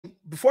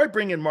before I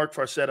bring in Marc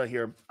Farzetta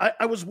here,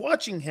 I was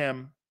watching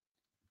him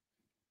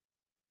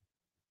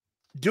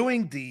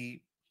doing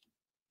the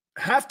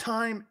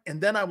halftime,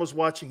 and then I was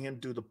watching him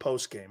do the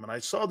post game, and I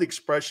saw the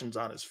expressions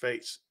on his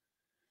face.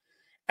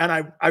 And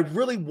I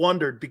really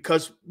wondered,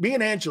 because me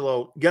and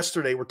Angelo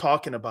yesterday were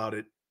talking about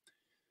it.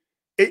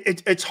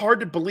 It's hard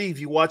to believe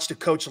you watched a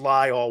coach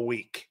lie all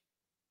week.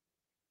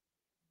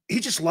 He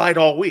just lied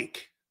all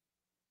week.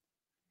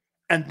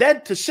 And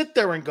then to sit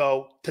there and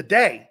go,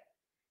 today,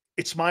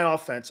 it's my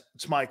offense,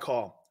 it's my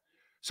call.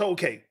 So,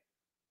 okay,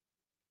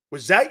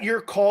 was that your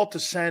call to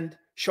send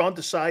Sean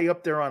Desai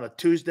up there on a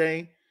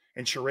Tuesday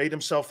and charade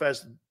himself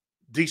as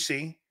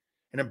DC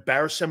and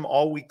embarrass him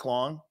all week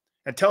long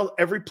and tell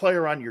every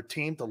player on your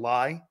team to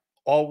lie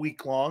all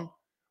week long?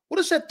 What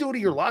does that do to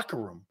your locker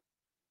room?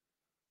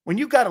 When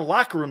you got a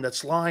locker room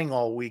that's lying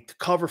all week to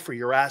cover for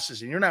your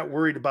asses and you're not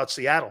worried about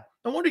Seattle,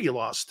 no wonder you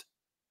lost.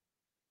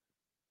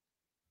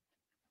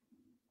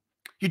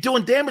 You're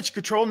doing damage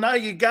control. Now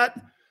you got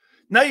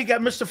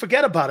Mr.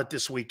 Forget About It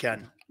this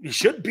weekend. You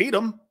should beat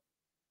him.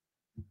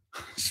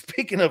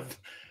 Speaking of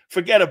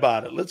forget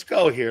about it, let's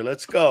go here.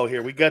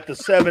 We got the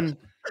seven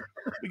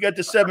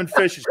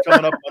fishes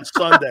coming up on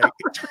Sunday.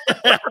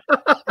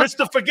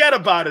 Mr. Forget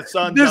About It,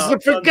 son.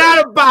 Mr.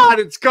 Forget About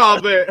It's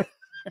coming.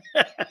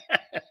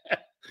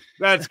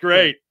 That's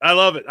great. I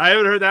love it. I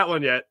haven't heard that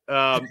one yet.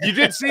 You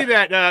did see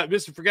that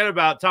Mr. Forget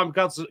About Tommy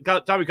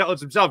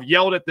Cutlets himself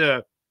yelled at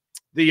the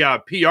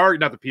PR,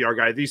 not the PR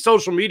guy, the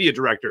social media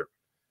director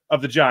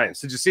of the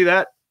Giants. Did you see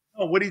that?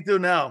 Oh, what do you do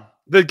now?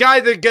 The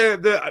guy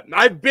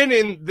I've been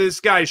in this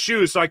guy's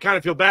shoes, so I kind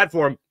of feel bad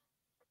for him.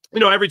 You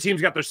know, every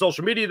team's got their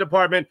social media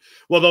department.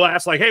 Well, they'll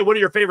ask, like, hey, what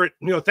are your favorite,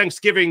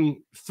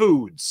 Thanksgiving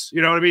foods?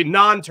 You know what I mean?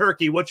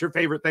 Non-turkey, what's your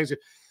favorite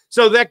Thanksgiving?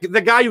 So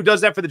the guy who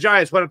does that for the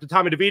Giants went up to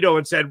Tommy DeVito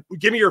and said,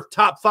 give me your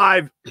top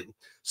 5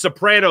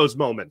 Sopranos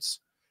moments.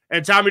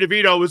 And Tommy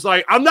DeVito was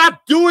like, I'm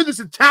not doing this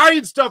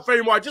Italian stuff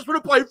anymore. I just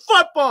want to play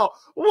football.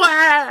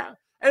 Wow.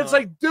 And it's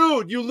like,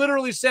 dude, you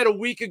literally said a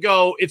week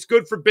ago, it's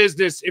good for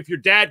business if your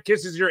dad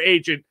kisses your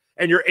agent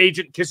and your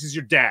agent kisses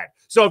your dad.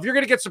 So if you're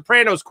going to get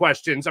Sopranos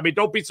questions, I mean,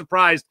 don't be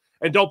surprised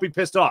and don't be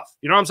pissed off.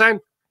 You know what I'm saying?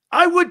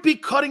 I would be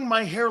cutting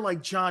my hair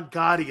like John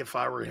Gotti if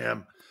I were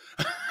him.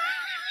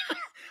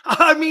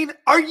 I mean,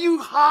 are you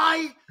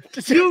high?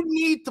 You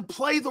need to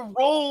play the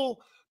role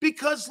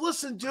because,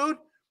 listen, dude,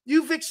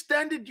 you've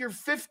extended your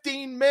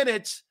 15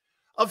 minutes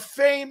of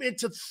fame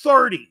into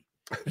 30.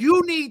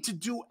 You need to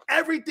do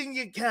everything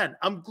you can.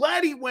 I'm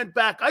glad he went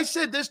back. I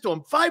said this to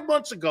him 3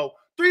 months ago,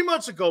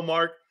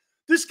 Mark.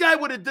 This guy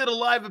would have did a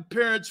live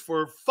appearance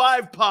for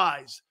 5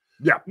 pies.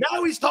 Yeah.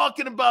 Now he's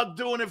talking about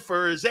doing it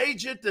for his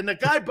agent. And the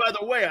guy, by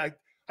the way,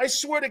 I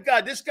swear to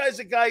God, this guy's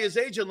a guy, his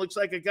agent looks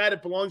like a guy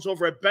that belongs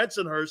over at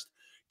Bensonhurst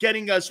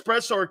getting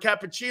espresso or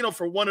cappuccino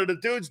for one of the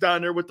dudes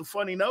down there with the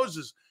funny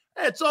noses.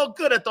 Hey, it's all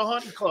good at the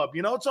hunting club.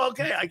 It's all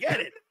okay. I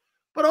get it.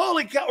 But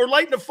holy cow, we're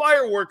lighting the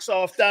fireworks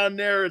off down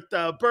there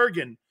at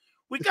Bergen.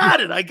 We got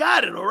it. I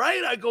got it. All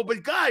right. I go,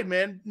 but guy,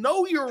 man,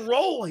 know your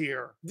role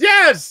here.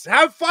 Yes.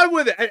 Have fun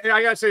with it. And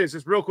I got to say this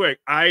just real quick.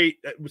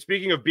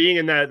 Speaking of being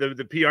in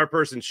the PR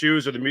person's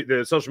shoes or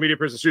the social media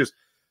person's shoes,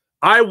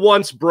 I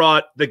once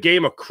brought the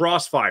game of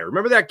Crossfire.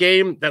 Remember that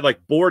game, that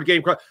like board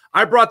game?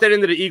 I brought that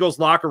into the Eagles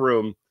locker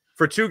room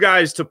for 2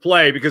 guys to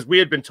play because we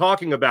had been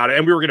talking about it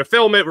and we were going to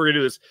film it. We were going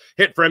to do this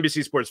hit for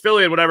NBC Sports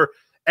Philly and whatever.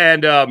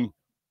 And,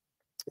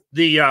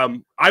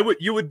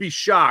 you would be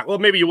shocked. Well,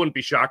 maybe you wouldn't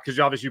be shocked because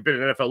obviously you've been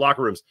in NFL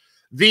locker rooms.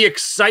 The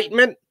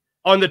excitement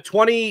on the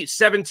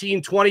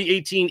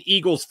 2017-2018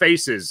 Eagles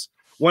faces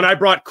when I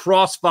brought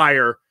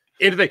Crossfire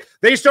into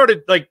they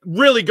started like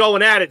really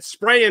going at it,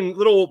 spraying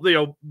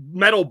little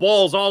metal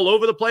balls all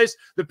over the place.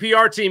 The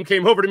PR team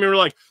came over to me and were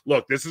like,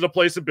 "Look, this is a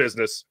place of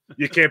business.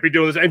 You can't be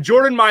doing this." And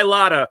Jordan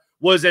Mailata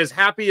was as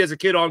happy as a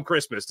kid on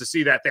Christmas to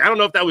see that thing. I don't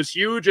know if that was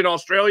huge in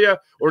Australia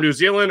or New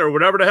Zealand or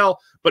whatever the hell,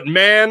 but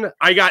man,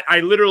 I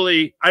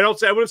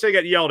wouldn't say I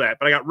got yelled at,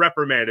 but I got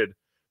reprimanded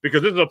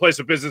because this is a place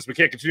of business. We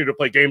can't continue to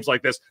play games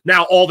like this.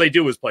 Now all they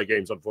do is play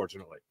games,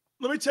 unfortunately.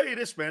 Let me tell you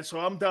this, man. So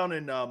I'm down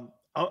in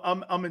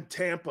I'm in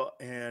Tampa,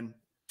 and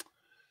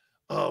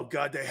oh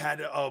god, they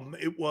had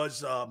it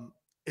was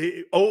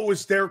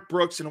Derek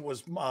Brooks and it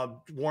was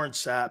Warren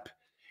Sapp,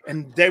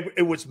 and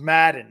it was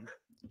Madden.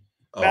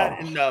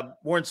 And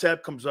Warren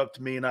Sapp comes up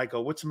to me and I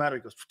go, "What's the matter?"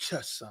 He goes,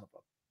 "Just son of a."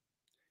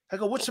 I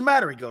go, "What's the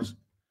matter?" He goes,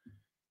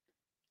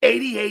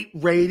 88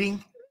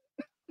 rating.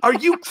 Are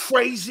you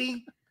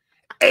crazy?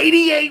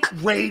 88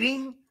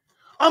 rating?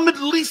 I'm at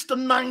least a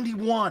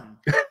 91.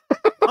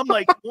 I'm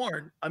like,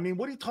 Warren, I mean,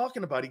 what are you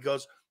talking about? He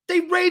goes, "They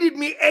rated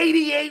me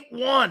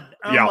 88-1.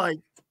 I'm like,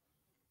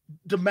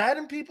 the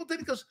Madden people did?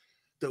 He goes,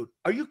 "Dude,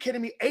 are you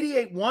kidding me?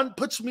 88-1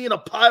 puts me in a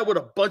pile with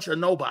a bunch of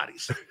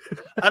nobodies."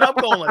 And I'm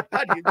going like,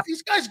 God,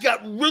 these guys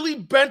got really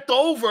bent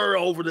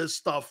over this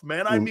stuff,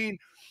 man. I mean,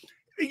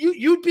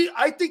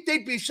 I think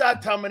they'd be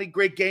shocked how many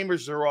great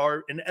gamers there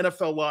are in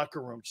NFL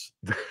locker rooms.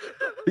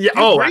 Yeah.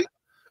 Oh,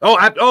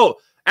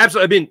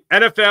 absolutely. I mean,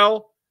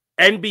 NFL,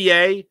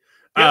 NBA,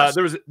 Yes.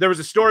 There was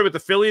a story with the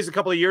Phillies a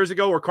couple of years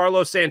ago where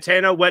Carlos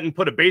Santana went and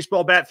put a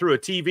baseball bat through a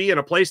TV and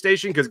a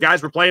PlayStation because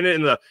guys were playing it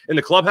in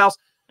the clubhouse.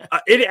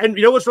 And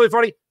you know what's really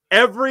funny?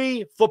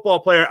 Every football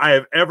player I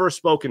have ever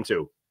spoken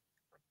to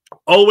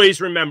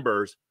always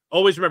remembers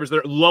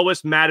their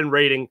lowest Madden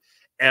rating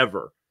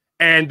ever.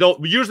 And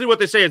usually what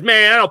they say is,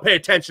 man, I don't pay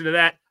attention to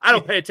that. I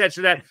don't pay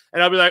attention to that.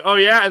 And I'll be like, oh,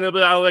 yeah. And they'll be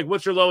like,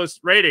 what's your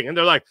lowest rating? And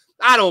they're like,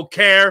 I don't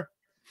care.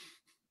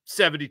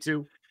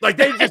 72. Like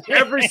they just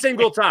every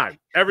single time.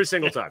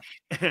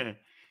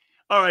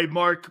 All right,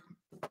 Mark.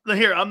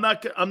 Here, I'm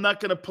not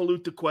going to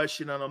pollute the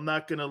question, and I'm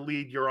not going to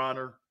lead Your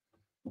Honor,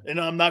 and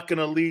I'm not going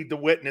to lead the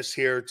witness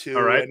here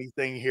to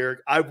anything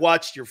here. I've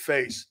watched your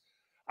face.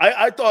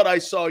 I thought I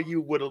saw you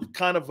with a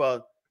kind of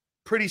a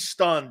pretty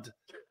stunned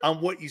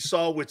on what you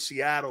saw with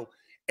Seattle,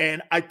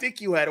 and I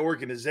think you had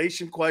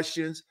organization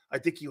questions. I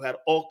think you had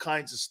all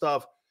kinds of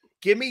stuff.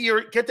 Get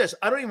this.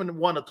 I don't even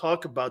want to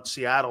talk about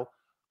Seattle.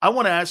 I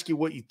want to ask you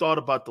what you thought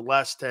about the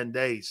last 10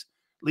 days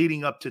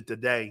leading up to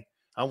today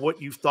on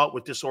what you thought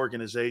with this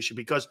organization,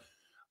 because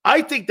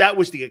I think that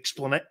was the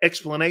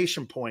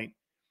explanation point,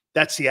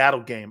 that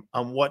Seattle game,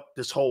 on what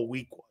this whole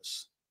week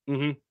was.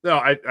 Mm-hmm. No,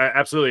 I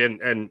absolutely.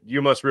 And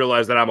you must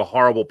realize that I'm a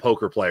horrible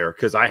poker player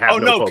because I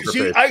have no poker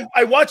face.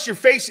 I watched your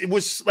face. It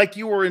was like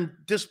you were in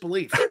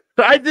disbelief.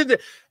 I did.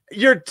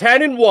 You're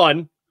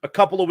 10-1 a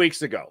couple of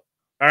weeks ago.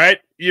 All right.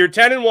 You're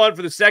 10-1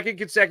 for the second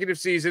consecutive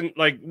season.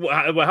 Like,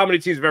 how many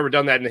teams have ever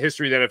done that in the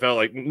history of the NFL?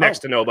 Like, next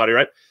to nobody,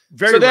 right?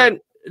 Very rare.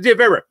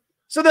 Very rare.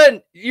 So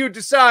then you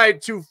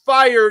decide to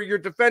fire your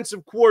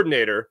defensive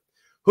coordinator,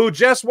 who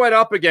just went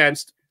up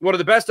against one of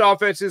the best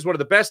offenses, one of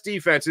the best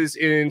defenses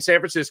in San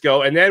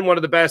Francisco, and then one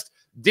of the best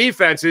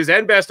defenses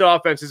and best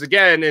offenses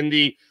again in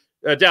the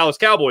Dallas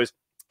Cowboys.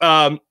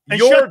 And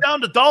shut down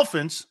the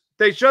Dolphins.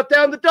 They shut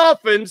down the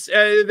Dolphins.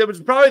 That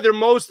was probably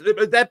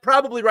that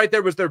probably right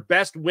there was their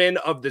best win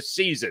of the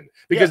season,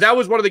 because that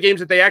was one of the games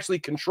that they actually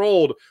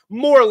controlled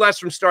more or less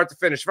from start to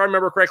finish. If I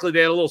remember correctly, they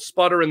had a little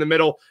sputter in the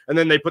middle, and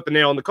then they put the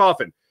nail in the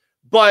coffin.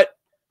 But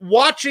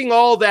watching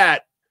all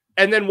that,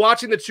 and then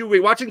watching the 2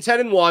 week, watching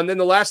 10-1, then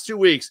the last 2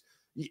 weeks,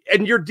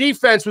 and your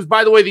defense was,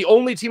 by the way, the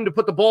only team to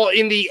put the ball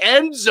in the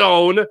end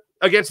zone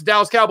against the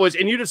Dallas Cowboys,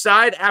 and you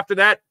decide after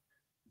that,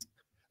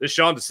 this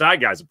Sean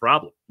Desai guy's a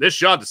problem. This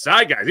Sean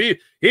Desai guy,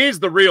 he's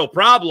the real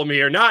problem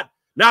here, not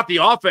the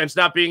offense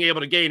not being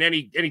able to gain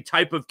any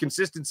type of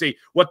consistency.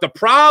 What the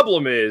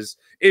problem is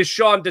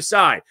Sean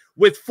Desai.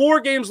 With 4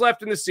 games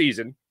left in the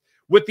season,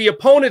 with the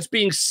opponents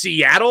being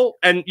Seattle,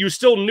 and you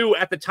still knew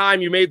at the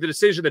time you made the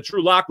decision that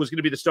Drew Lock was going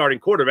to be the starting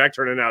quarterback,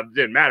 turning out it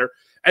didn't matter.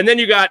 And then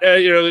you got,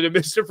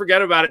 Mr.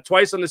 Forget About It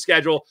twice on the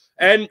schedule,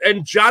 and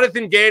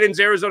Jonathan Gannon's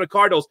Arizona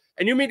Cardinals.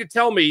 And you mean to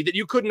tell me that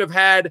you couldn't have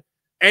had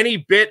any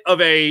bit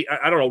of a,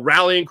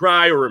 rallying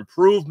cry or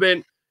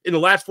improvement in the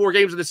last 4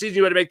 games of the season?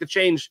 You had to make the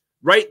change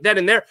right then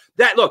and there.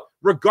 That, look,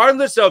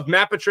 regardless of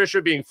Matt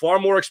Patricia being far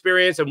more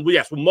experienced and,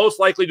 yes, will most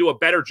likely do a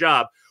better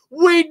job,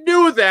 we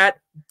knew that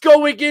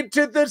going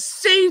into the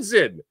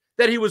season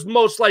that he was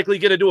most likely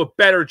going to do a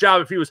better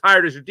job if he was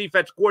hired as your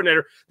defense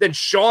coordinator than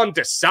Sean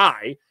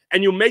Desai.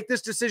 And you make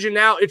this decision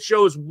now, it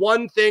shows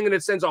one thing and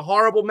it sends a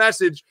horrible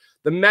message.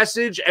 The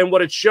message and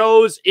what it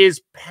shows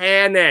is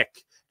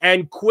panic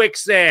and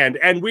quicksand,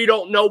 and we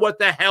don't know what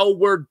the hell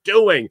we're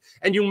doing.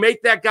 And you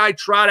make that guy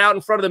trot out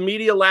in front of the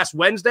media last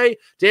Wednesday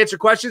to answer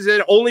questions,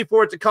 and only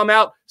for it to come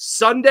out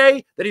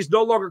Sunday that he's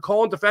no longer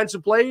calling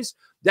defensive plays.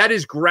 That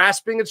is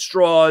grasping at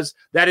straws.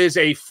 That is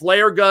a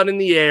flare gun in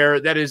the air.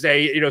 That is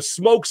a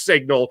smoke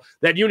signal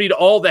that you need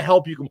all the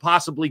help you can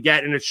possibly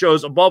get. And it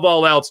shows, above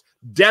all else,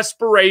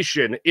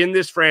 desperation in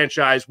this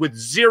franchise with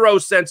zero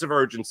sense of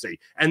urgency.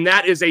 And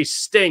that is a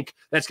stink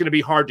that's going to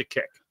be hard to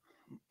kick.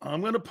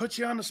 I'm going to put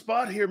you on the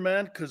spot here,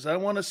 man, because I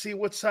want to see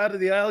what side of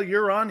the aisle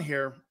you're on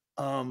here.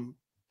 Do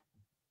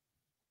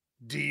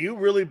you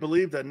really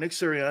believe that Nick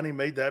Sirianni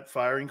made that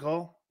firing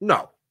call?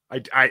 No.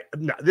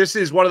 No, this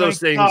is one of those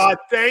things.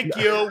 Thank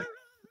you.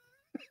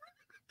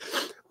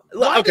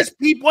 Why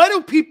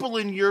do people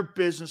in your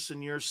business,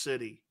 in your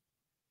city,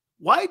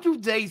 why do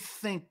they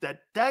think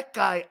that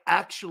guy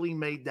actually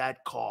made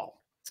that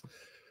call?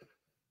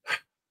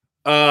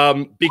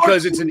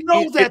 Because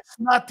that's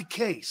not the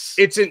case.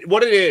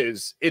 What it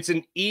is. It's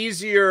an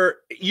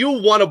easier.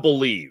 You want to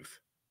believe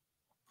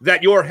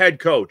that your head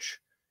coach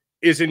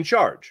is in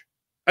charge.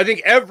 I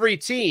think every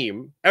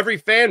team, every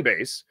fan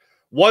base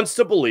wants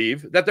to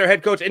believe that their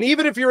head coach, and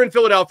even if you're in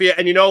Philadelphia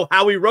and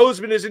Howie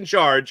Roseman is in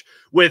charge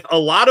with a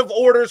lot of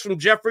orders from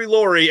Jeffrey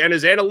Lurie and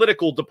his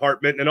analytical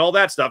department and all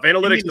that stuff,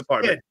 analytics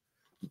department,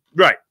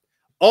 right?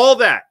 All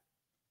that.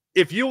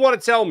 If you want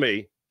to tell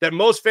me that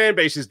most fan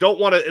bases don't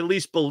want to at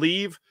least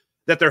believe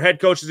that their head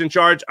coach is in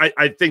charge,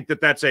 I think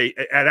that's an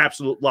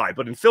absolute lie.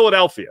 But in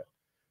Philadelphia,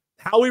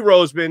 Howie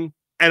Roseman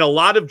and a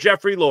lot of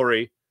Jeffrey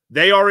Lurie,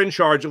 they are in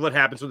charge of what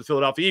happens with the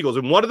Philadelphia Eagles.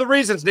 And one of the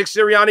reasons Nick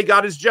Sirianni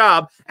got his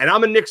job, and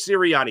I'm a Nick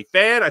Sirianni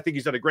fan, I think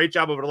he's done a great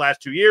job over the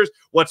last 2 years.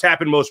 What's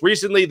happened most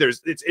recently,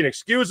 it's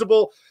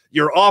inexcusable.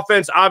 Your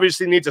offense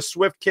obviously needs a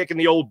swift kick in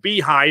the old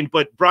behind,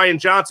 but Brian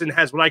Johnson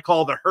has what I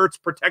call the Hurts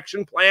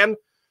protection plan.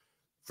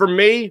 For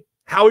me,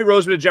 Howie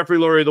Roseman and Jeffrey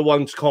Lurie are the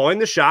ones calling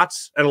the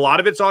shots, and a lot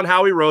of it's on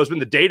Howie Roseman.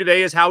 The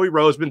day-to-day is Howie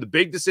Roseman. The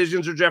big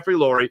decisions are Jeffrey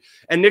Lurie.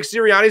 And Nick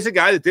Sirianni's a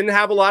guy that didn't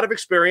have a lot of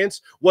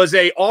experience, was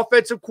a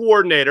offensive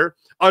coordinator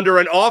under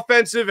an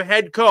offensive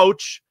head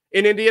coach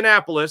in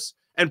Indianapolis,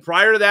 and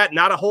prior to that,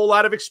 not a whole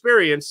lot of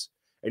experience.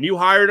 And you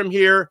hired him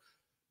here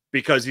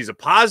because he's a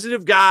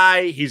positive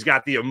guy. He's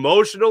got the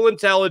emotional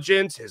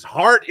intelligence. His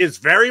heart is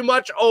very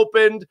much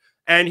opened,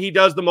 and he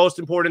does the most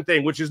important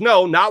thing, which is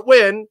not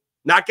win,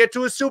 not get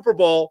to a Super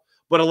Bowl,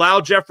 but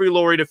allow Jeffrey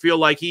Lurie to feel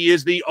like he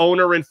is the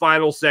owner and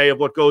final say of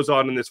what goes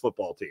on in this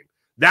football team.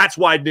 That's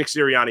why Nick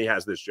Sirianni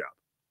has this job.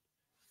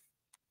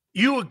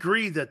 You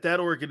agree that that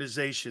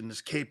organization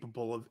is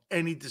capable of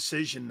any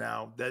decision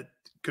now that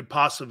could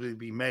possibly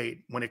be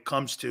made when it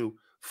comes to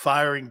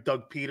firing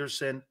Doug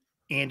Peterson,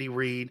 Andy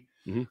Reid,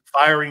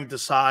 firing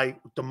Desai,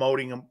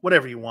 demoting him,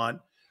 whatever you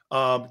want,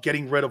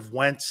 getting rid of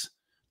Wentz,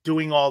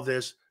 doing all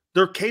this.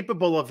 They're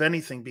capable of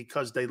anything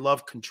because they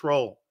love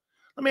control.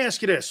 Let me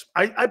ask you this.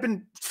 I've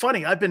been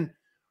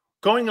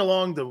going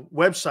along the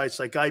websites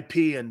like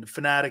IP and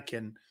Fanatic,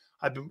 and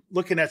I've been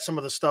looking at some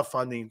of the stuff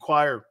on the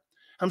Inquirer.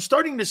 I'm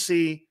starting to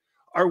see,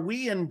 are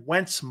we in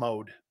Wentz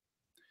mode?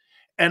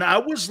 And I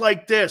was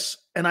like this,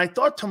 and I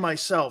thought to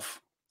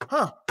myself,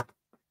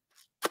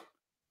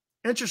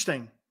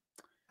 interesting.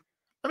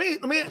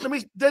 Let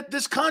me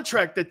this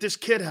contract that this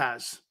kid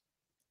has,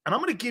 and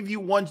I'm going to give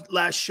you one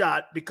last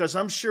shot because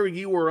I'm sure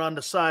you were on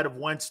the side of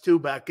Wentz too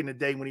back in the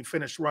day when he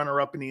finished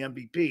runner-up in the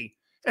MVP.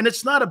 And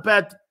it's not a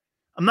bad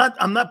 – I'm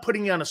not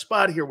putting you on a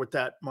spot here with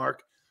that,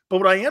 Mark. But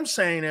what I am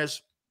saying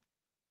is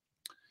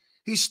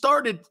he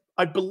started,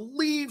 I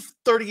believe,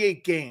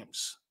 38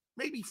 games,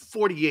 maybe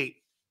 48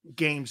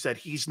 games that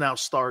he's now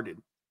started.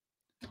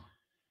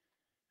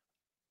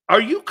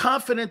 Are you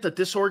confident that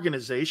this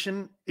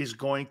organization is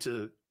going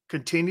to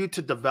continue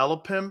to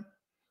develop him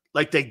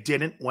like they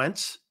didn't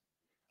Wentz?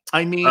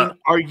 I mean,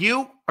 are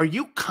you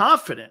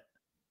confident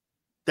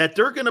that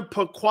they're going to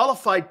put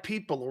qualified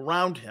people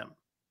around him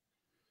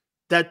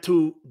that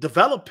to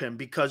develop him?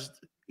 Because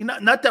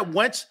not that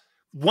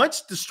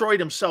Wentz destroyed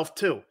himself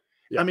too.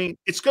 Yeah. I mean,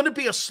 it's going to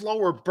be a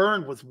slower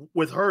burn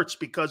with Hurts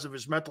because of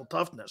his mental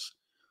toughness.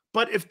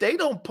 But if they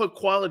don't put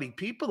quality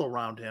people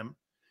around him,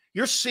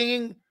 you're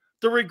seeing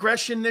the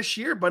regression this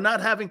year by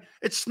not having.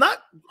 It's not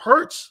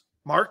Hurts,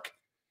 Mark.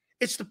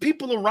 It's the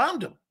people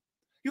around him.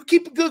 You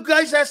keep good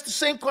guys ask the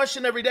same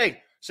question every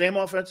day. Same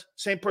offense,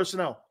 same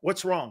personnel.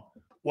 What's wrong?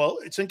 Well,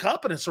 it's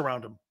incompetence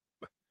around him.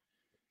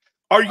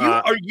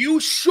 Are you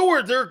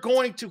sure they're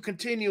going to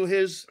continue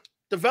his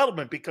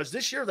development? Because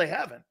this year they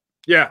haven't.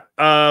 Yeah.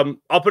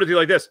 I'll put it to you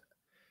like this.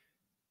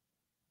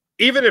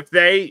 Even if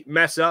they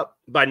mess up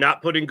by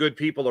not putting good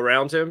people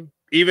around him,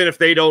 even if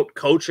they don't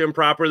coach him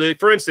properly,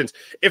 for instance,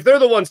 if they're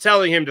the ones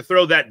telling him to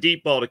throw that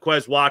deep ball to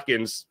Quez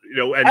Watkins,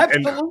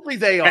 absolutely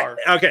they are.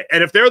 Okay.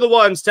 And if they're the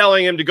ones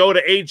telling him to go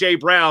to A.J.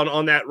 Brown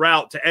on that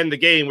route to end the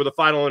game where the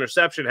final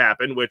interception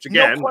happened, which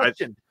again, no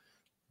question.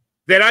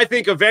 Then I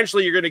think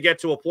eventually you're going to get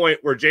to a point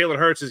where Jalen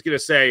Hurts is going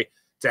to say,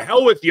 to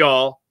hell with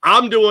y'all,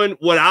 I'm doing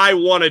what I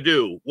want to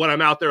do when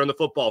I'm out there on the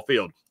football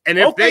field. And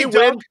if they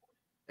win,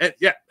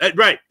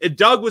 right.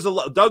 Doug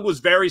was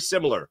very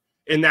similar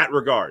in that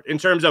regard, in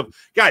terms of,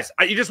 guys,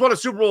 you just won a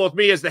Super Bowl with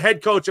me as the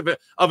head coach of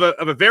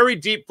a very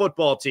deep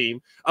football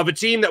team, of a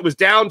team that was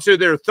down to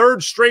their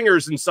third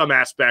stringers in some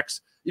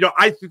aspects.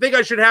 I think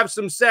I should have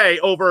some say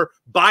over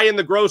buying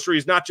the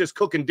groceries, not just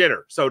cooking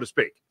dinner, so to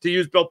speak, to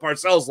use Bill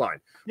Parcells' line.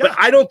 Yeah. But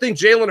I don't think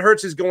Jalen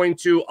Hurts is going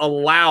to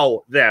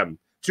allow them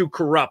to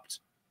corrupt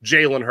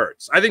Jalen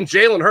Hurts. I think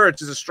Jalen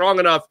Hurts is a strong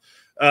enough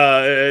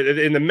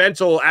in the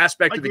mental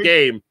aspect of the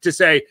game to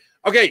say,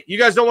 okay, you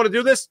guys don't want to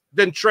do this?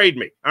 Then trade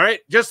me, all right?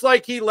 Just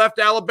like he left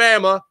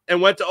Alabama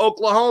and went to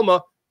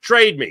Oklahoma,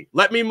 trade me.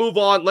 Let me move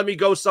on. Let me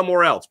go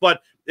somewhere else.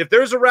 But if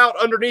there's a route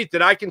underneath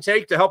that I can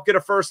take to help get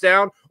a first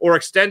down or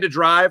extend a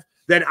drive,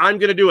 then I'm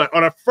going to do it.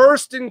 On a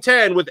 1st and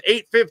 10 with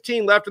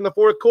 8:15 left in the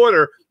fourth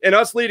quarter and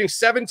us leading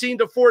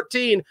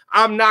 17-14,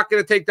 I'm not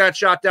going to take that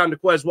shot down to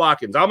Quez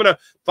Watkins. I'm going to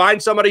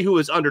find somebody who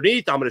is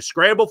underneath. I'm going to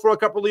scramble for a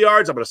couple of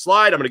yards. I'm going to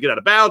slide. I'm going to get out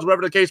of bounds,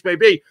 whatever the case may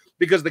be,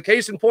 because the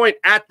case in point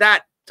at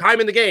that time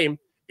in the game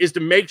is to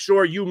make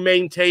sure you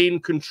maintain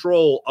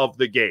control of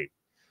the game.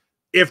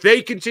 If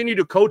they continue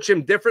to coach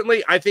him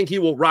differently, I think he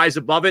will rise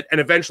above it and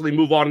eventually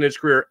move on in his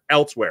career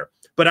elsewhere.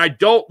 But I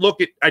don't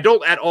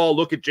at all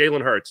look at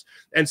Jalen Hurts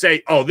and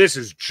say, oh, this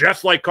is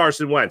just like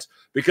Carson Wentz,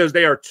 because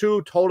they are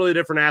two totally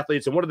different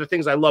athletes. And one of the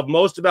things I love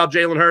most about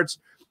Jalen Hurts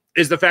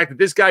is the fact that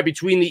this guy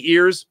between the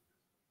ears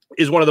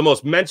is one of the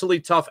most mentally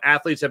tough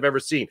athletes I've ever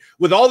seen.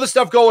 With all the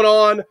stuff going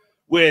on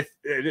with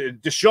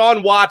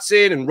Deshaun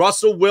Watson and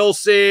Russell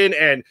Wilson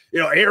and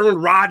Aaron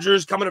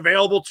Rodgers coming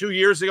available 2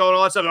 years ago and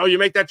all that stuff. Oh, you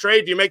make that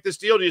trade? Do you make this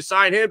deal? Do you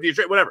sign him? Do you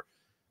trade? Whatever.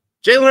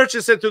 Jalen Hurts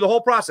just said through the whole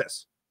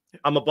process,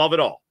 I'm above it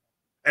all.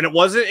 And it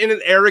wasn't in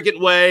an arrogant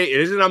way. It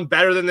isn't I'm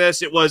better than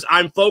this. It was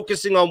I'm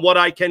focusing on what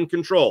I can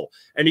control.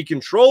 And he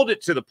controlled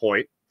it to the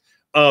point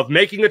of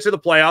making it to the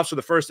playoffs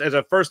as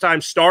a first-time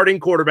starting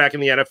quarterback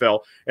in the NFL.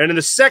 And in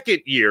the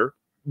second year,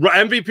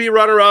 MVP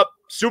runner-up,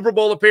 Super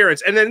Bowl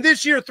appearance. And then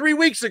this year, 3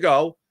 weeks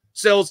ago,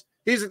 Sills,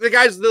 he's the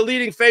guy's the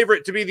leading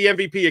favorite to be the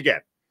MVP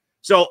again.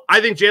 So I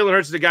think Jalen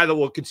Hurts is a guy that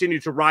will continue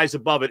to rise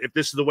above it if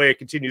this is the way it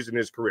continues in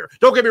his career.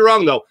 Don't get me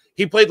wrong, though.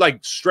 He played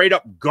like straight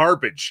up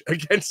garbage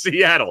against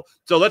Seattle.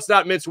 So let's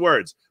not mince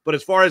words. But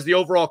as far as the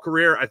overall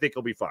career, I think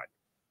he'll be fine.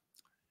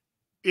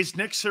 Is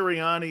Nick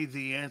Sirianni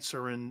the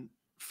answer in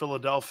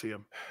Philadelphia?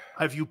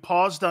 Have you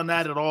paused on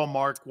that at all,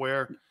 Mark,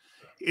 where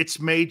it's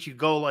made you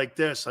go like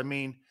this? I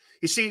mean,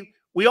 you see,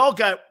 we all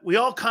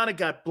kind of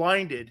got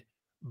blinded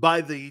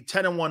by the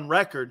 10-1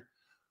 record.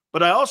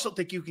 But I also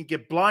think you can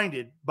get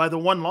blinded by the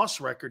one-loss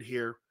record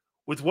here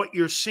with what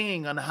you're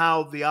seeing on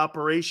how the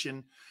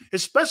operation,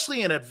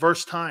 especially in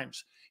adverse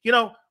times. You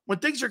know, when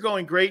things are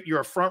going great, you're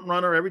a front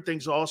runner,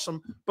 everything's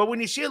awesome. But when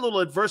you see a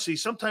little adversity,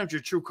 sometimes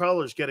your true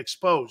colors get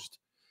exposed.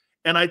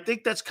 And I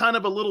think that's kind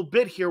of a little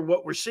bit here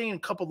what we're seeing, a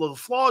couple of the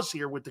flaws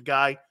here with the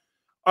guy.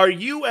 Are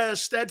you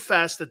as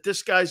steadfast that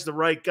this guy's the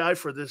right guy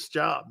for this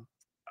job?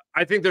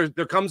 I think there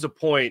comes a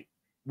point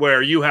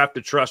where you have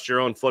to trust your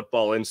own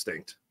football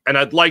instinct. And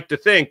I'd like to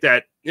think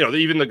that, you know,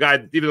 even though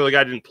the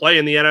guy didn't play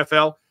in the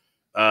NFL,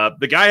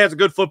 the guy has a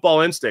good football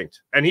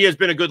instinct, and he has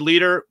been a good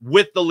leader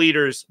with the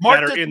leaders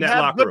Mark, that are in that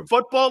locker room. Good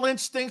football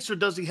instincts, or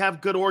does he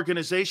have good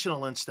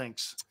organizational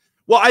instincts?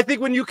 Well, I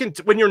think when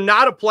you're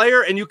not a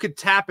player and you could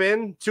tap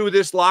into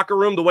this locker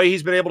room the way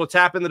he's been able to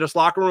tap into this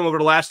locker room over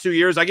the last 2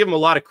 years, I give him a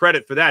lot of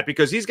credit for that,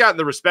 because he's gotten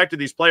the respect of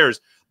these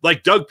players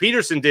like Doug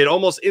Peterson did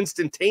almost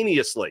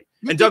instantaneously.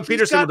 And Doug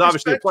Peterson was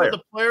obviously a player.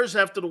 The players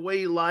after the way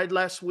he lied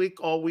last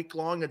week, all week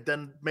long, and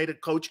then made a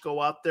coach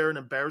go out there and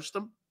embarrass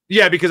them.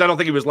 Yeah, because I don't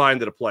think he was lying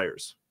to the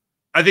players.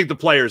 I think the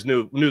players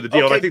knew the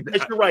deal. Okay, I think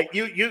you're right.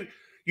 You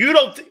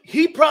don't.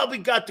 He probably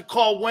got the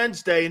call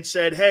Wednesday and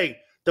said, "Hey,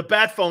 the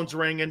bat phone's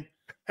ringing.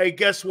 Hey,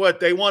 guess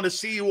what? They want to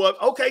see you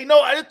up." Okay,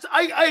 no,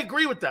 I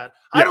agree with that.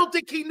 Yeah. I don't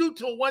think he knew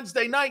till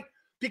Wednesday night,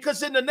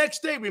 because then the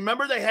next day,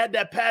 remember, they had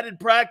that padded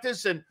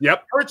practice and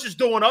Hurts is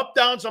doing up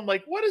downs. I'm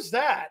like, what is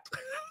that?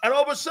 And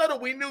all of a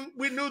sudden,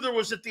 we knew there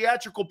was a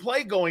theatrical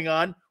play going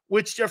on,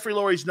 which Jeffrey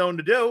Lurie's known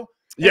to do.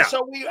 And yeah.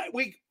 So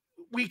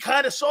we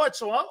kind of saw it.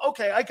 So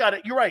okay, I got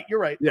it. You're right.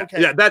 Yeah. Okay.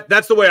 Yeah.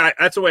 That's the way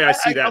I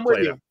see that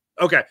playing out.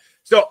 Okay.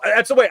 So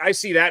that's the way I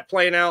see that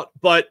playing out.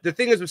 But the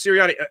thing is with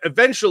Sirianni,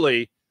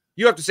 eventually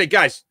you have to say,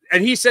 guys,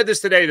 and he said this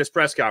today at his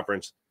press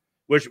conference,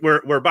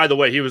 where by the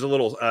way, he was a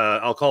little,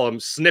 I'll call him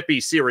snippy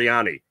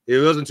Sirianni. He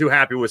wasn't too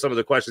happy with some of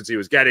the questions he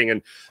was getting,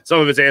 and some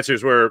of his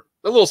answers were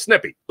a little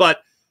snippy.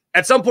 But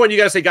at some point, you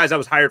got to say, guys, I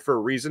was hired for a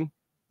reason.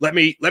 Let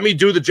me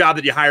do the job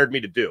that you hired me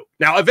to do.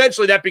 Now,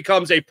 eventually, that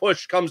becomes a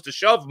push comes to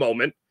shove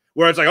moment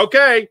where it's like,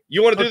 okay,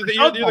 you want to do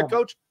you're the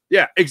coach?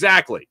 Yeah,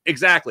 exactly.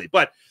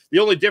 But the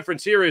only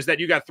difference here is that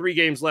you got 3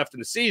 games left in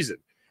the season.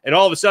 And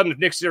all of a sudden, if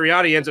Nick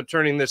Sirianni ends up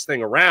turning this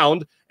thing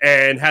around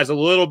and has a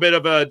little bit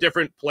of a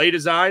different play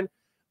design,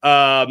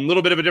 a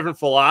little bit of a different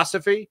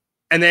philosophy,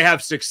 and they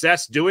have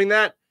success doing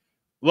that,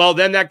 well,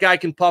 then that guy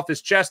can puff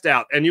his chest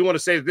out. And you want to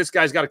say that this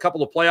guy's got a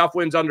couple of playoff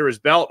wins under his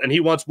belt and he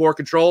wants more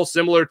control,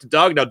 similar to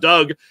Doug. Now,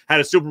 Doug had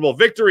a Super Bowl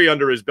victory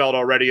under his belt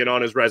already and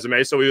on his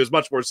resume, so he was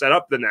much more set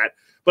up than that.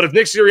 But if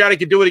Nick Sirianni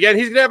can do it again,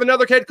 he's going to have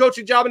another head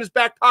coaching job in his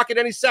back pocket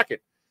any second.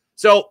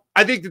 So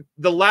I think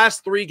the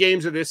last 3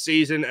 games of this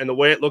season and the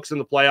way it looks in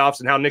the playoffs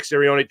and how Nick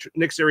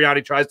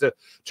Sirianni tries to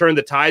turn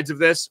the tides of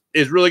this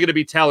is really going to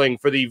be telling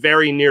for the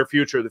very near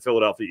future of the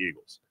Philadelphia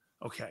Eagles.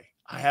 Okay,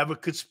 I have a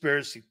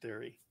conspiracy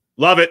theory.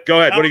 Love it. Go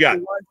ahead. What do you got?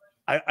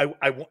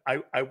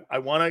 I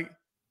want to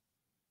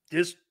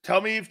just tell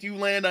me if you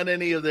land on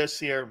any of this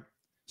here.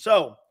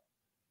 So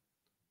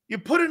you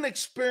put an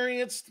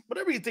experienced,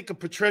 whatever you think of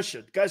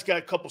Patricia. The guy's got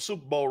a couple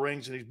Super Bowl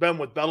rings and he's been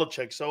with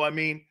Belichick. So, I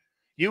mean,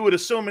 you would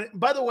assume, and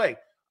by the way,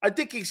 I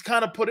think he's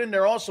kind of put in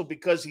there also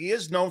because he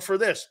is known for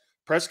this,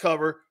 press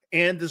cover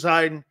and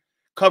design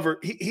cover.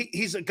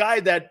 He's a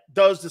guy that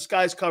does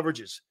disguise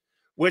coverages,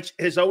 which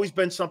has always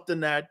been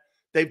something that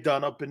they've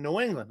done up in New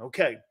England.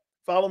 Okay,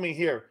 follow me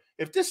here.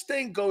 If this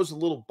thing goes a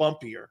little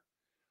bumpier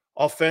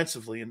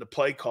offensively in the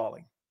play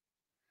calling,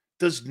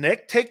 does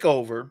Nick take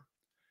over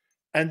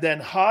and then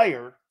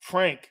hire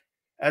Frank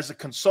as a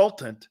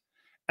consultant,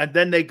 and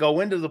then they go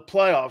into the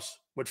playoffs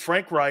with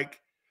Frank Reich,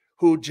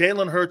 who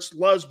Jalen Hurts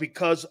loves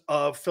because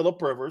of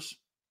Phillip Rivers?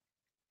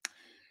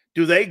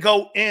 Do they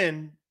go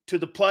in to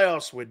the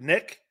playoffs with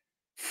Nick,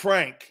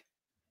 Frank,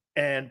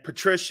 and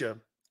Patricia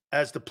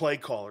as the play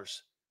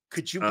callers?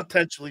 Could you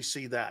potentially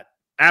see that?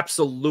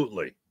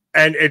 Absolutely.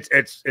 And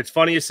it's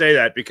funny you say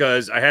that,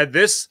 because I had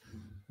this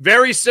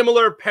very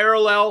similar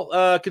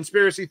parallel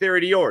conspiracy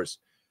theory to yours.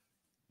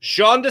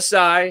 Sean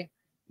Desai,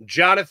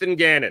 Jonathan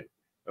Gannon.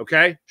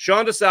 Okay?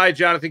 Sean Desai,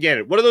 Jonathan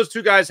Gannon. What do those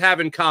 2 guys have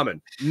in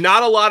common?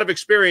 Not a lot of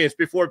experience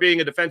before being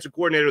a defensive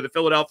coordinator of the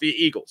Philadelphia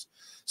Eagles.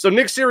 So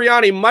Nick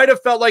Sirianni might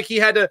have felt like he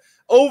had to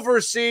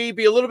oversee,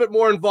 be a little bit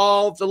more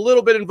involved, a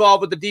little bit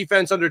involved with the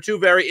defense under 2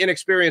 very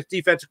inexperienced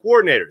defensive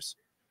coordinators.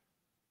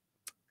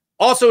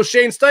 Also,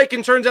 Shane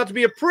Steichen turns out to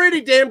be a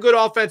pretty damn good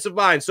offensive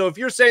mind. So if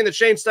you're saying that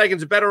Shane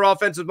Steichen's a better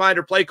offensive mind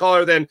or play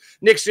caller than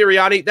Nick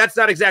Sirianni, that's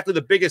not exactly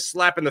the biggest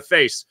slap in the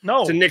face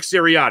to Nick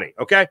Sirianni,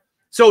 okay?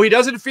 So he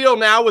doesn't feel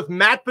now with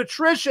Matt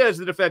Patricia as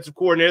the defensive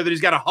coordinator that he's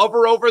got to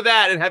hover over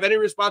that and have any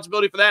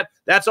responsibility for that.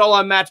 That's all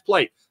on Matt's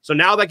plate. So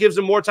now that gives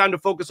him more time to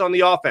focus on the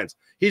offense.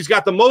 He's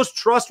got the most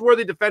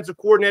trustworthy defensive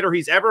coordinator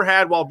he's ever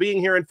had while being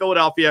here in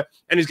Philadelphia,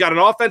 and he's got an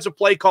offensive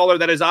play caller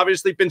that has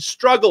obviously been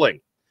struggling.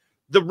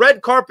 The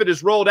red carpet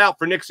is rolled out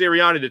for Nick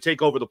Sirianni to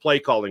take over the play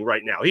calling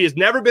right now. He has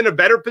never been in a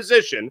better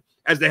position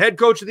as the head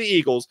coach of the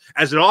Eagles,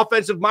 as an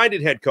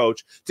offensive-minded head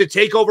coach, to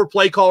take over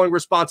play calling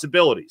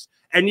responsibilities.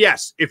 And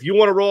yes, if you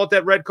want to roll out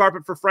that red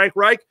carpet for Frank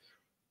Reich,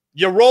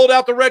 you rolled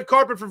out the red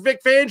carpet for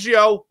Vic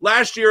Fangio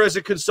last year as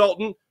a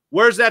consultant.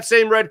 Where's that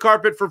same red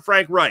carpet for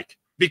Frank Reich?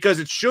 Because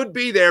it should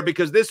be there,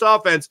 because this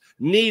offense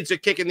needs a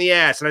kick in the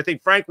ass. And I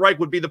think Frank Reich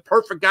would be the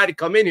perfect guy to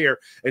come in here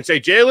and say,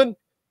 Jalen,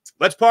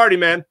 let's party,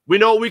 man. We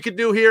know what we can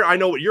do here. I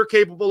know what you're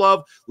capable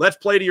of. Let's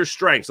play to your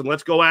strengths, and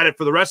let's go at it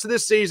for the rest of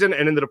this season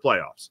and into the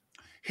playoffs.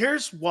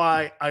 Here's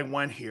why I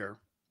went here.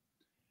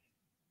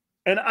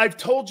 And I've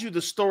told you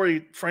the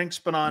story. Frank's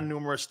been on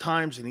numerous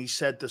times, and he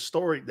said the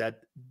story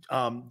that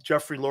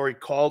Jeffrey Lurie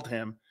called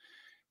him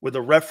with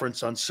a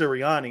reference on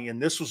Sirianni. And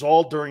this was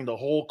all during the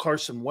whole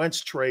Carson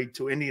Wentz trade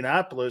to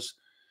Indianapolis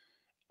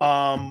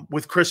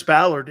with Chris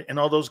Ballard, and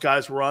all those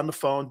guys were on the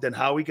phone. Then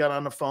Howie got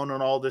on the phone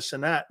and all this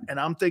and that. And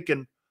I'm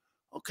thinking,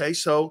 okay,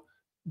 so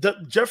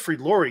Jeffrey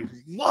Lurie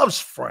loves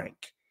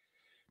Frank.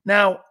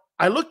 Now,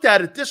 I looked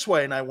at it this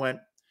way, and I went,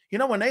 you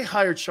know, when they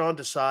hired Sean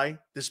Desai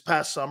this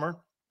past summer,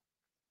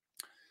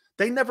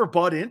 they never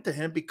bought into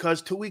him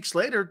because 2 weeks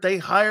later, they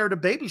hired a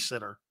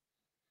babysitter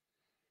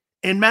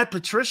and Matt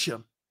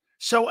Patricia.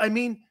 So, I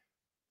mean,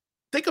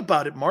 think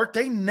about it, Mark.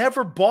 They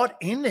never bought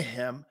into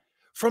him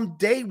from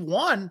day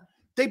one.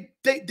 They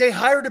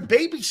hired a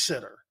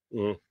babysitter.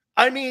 Mm-hmm.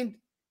 I mean,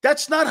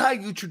 that's not how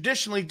you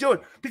traditionally do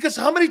it. Because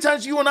how many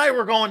times you and I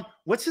were going,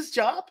 what's his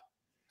job?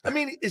 I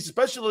mean, he's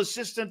special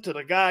assistant to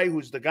the guy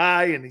who's the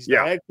guy, and he's the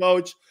head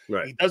coach.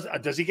 Right. He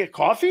does he get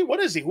coffee? What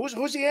is he?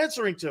 Who's he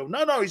answering to?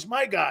 No, he's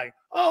my guy.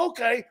 Oh,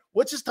 okay.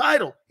 What's his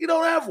title? You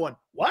don't have one.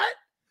 What?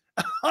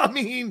 I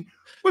mean,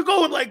 we're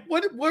going like,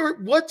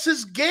 what's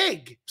his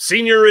gig?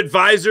 Senior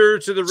advisor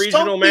to the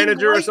regional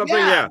manager or something?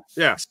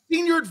 Yeah.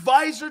 Senior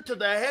advisor to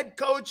the head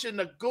coach and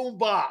the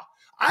Goomba.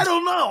 I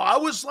don't know. I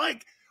was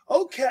like,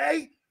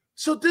 okay.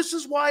 So this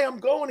is why I'm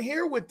going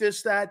here with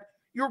this, that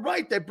you're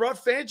right. They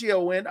brought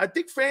Fangio in. I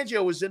think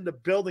Fangio was in the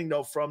building,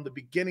 though, from the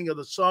beginning of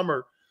the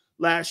summer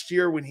last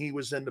year when he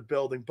was in the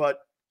building. But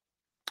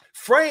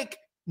Frank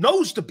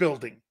knows the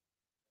building.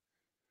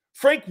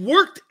 Frank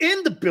worked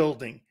in the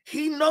building.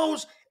 He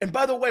knows. And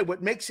by the way,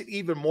 what makes it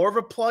even more of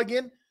a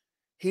plug-in,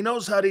 he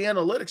knows how the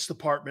analytics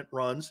department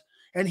runs,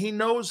 and he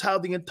knows how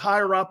the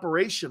entire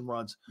operation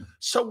runs.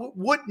 So it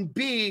wouldn't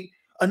be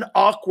an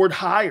awkward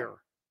hire.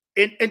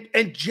 And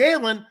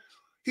Jalen,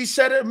 he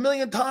said it a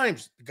million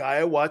times. The guy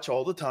I watch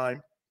all the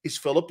time is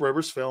Phillip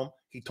Rivers' film.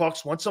 He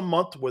talks once a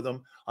month with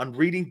him on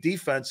reading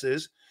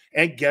defenses.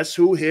 And guess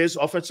who his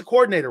offensive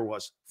coordinator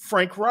was?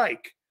 Frank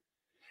Reich.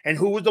 And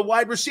who was the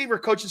wide receiver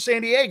coach in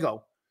San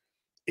Diego?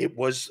 It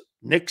was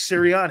Nick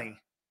Sirianni.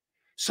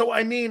 So,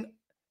 I mean,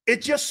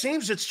 it just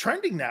seems it's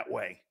trending that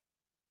way.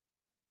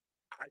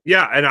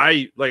 Yeah,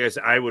 and like I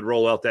said, I would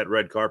roll out that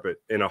red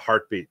carpet in a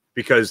heartbeat,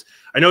 because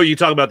I know you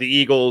talk about the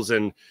Eagles,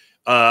 and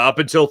up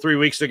until 3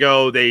 weeks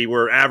ago, they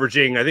were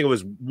averaging, I think it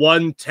was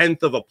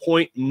 1/10 of a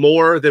point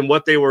more than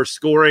what they were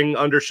scoring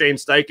under Shane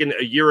Steichen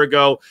a year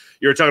ago.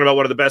 You were talking about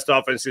one of the best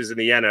offenses in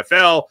the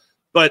NFL.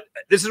 But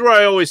this is where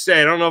I always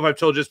say, I don't know if I've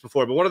told you this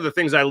before, but one of the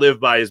things I live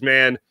by is,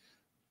 man,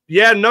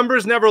 yeah,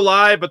 numbers never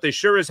lie, but they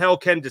sure as hell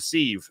can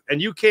deceive.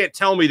 And you can't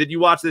tell me that you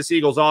watch this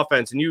Eagles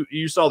offense and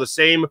you saw the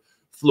same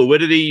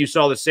fluidity, you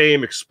saw the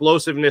same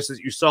explosiveness that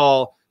you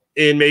saw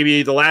in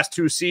maybe the last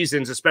 2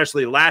 seasons,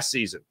 especially last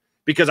season,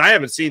 because I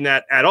haven't seen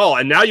that at all.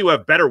 And now you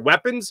have better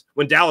weapons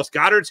when Dallas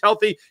Goedert's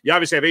healthy. You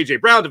obviously have A.J.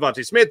 Brown,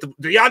 Devontae Smith,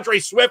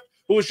 DeAndre Swift,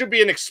 who should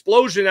be an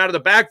explosion out of the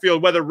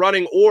backfield, whether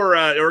running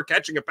or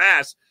catching a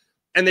pass.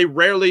 And they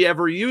rarely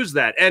ever use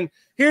that. And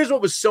here's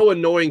what was so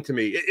annoying to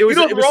me.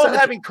 We're all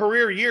having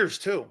career years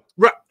too.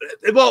 Right.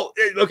 Well,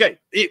 okay.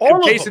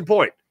 Case in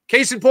point.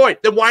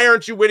 Then why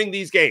aren't you winning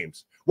these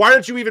games? Why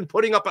aren't you even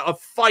putting up a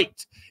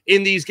fight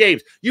in these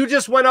games? You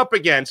just went up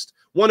against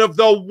one of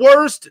the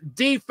worst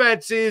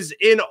defenses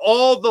in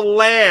all the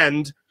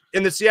land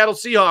in the Seattle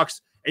Seahawks.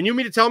 And you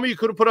mean to tell me you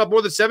could have put up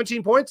more than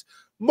 17 points?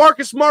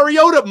 Marcus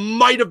Mariota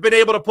might have been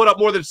able to put up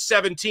more than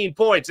 17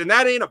 points, and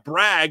that ain't a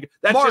brag.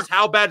 That's just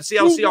how bad the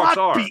Seattle Seahawks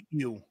are. Beat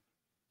you.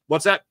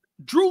 What's that?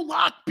 Drew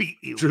Lock beat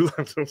you.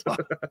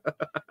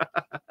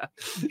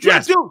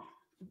 Yes. Dude,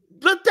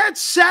 let that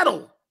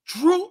settle.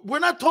 We're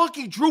not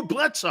talking Drew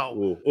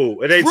Bledsoe.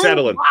 It ain't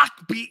settling. Drew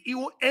Lock beat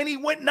you, and he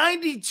went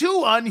 92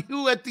 on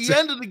you at the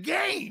end of the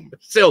game.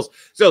 Sills,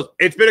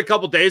 it's been a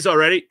couple days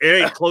already.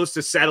 It ain't close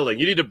to settling.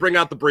 You need to bring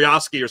out the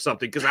Brioski or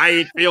something, because I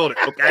ain't feeling it,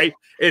 okay?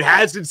 It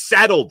hasn't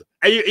settled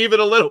even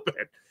a little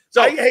bit.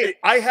 So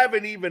I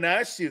haven't even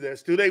asked you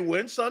this. Do they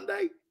win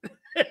Sunday?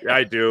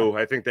 I do.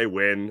 I think they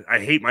win. I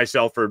hate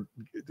myself for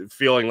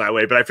feeling that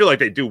way, but I feel like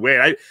they do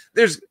win.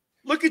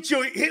 Look at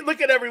you. Look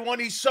at everyone.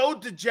 He's so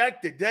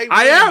dejected. They win.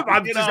 I am.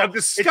 I'm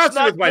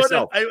disgusted with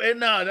myself.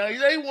 No,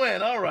 they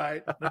win. All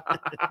right.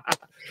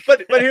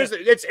 but here's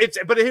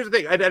the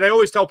thing. And I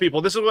always tell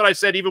people, this is what I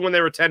said even when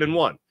they were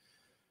 10-1.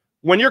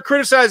 When you're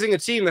criticizing a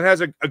team that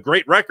has a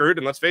great record,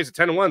 and let's face it,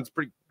 10-1 is a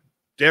pretty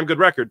damn good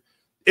record.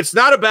 It's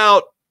not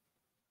about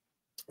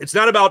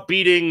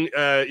beating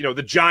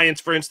the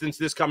Giants, for instance,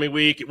 this coming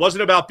week. It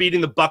wasn't about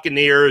beating the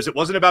Buccaneers. It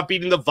wasn't about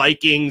beating the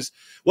Vikings.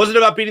 It wasn't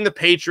about beating the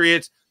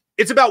Patriots.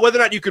 It's about whether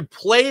or not you could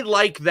play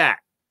like that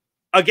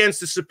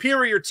against a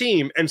superior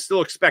team and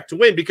still expect to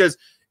win. Because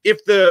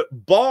if the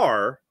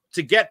bar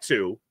to get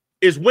to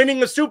is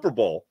winning a Super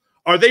Bowl,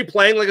 are they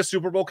playing like a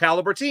Super Bowl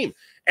caliber team?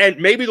 And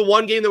maybe the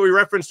one game that we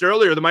referenced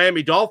earlier, the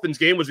Miami Dolphins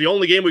game, was the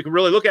only game we could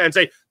really look at and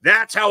say,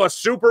 that's how a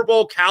Super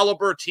Bowl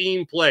caliber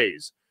team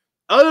plays.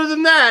 Other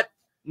than that,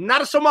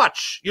 not so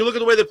much. You look at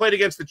the way they played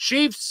against the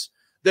Chiefs.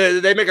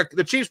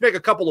 The Chiefs make a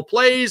couple of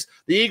plays.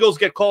 The Eagles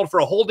get called for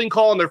a holding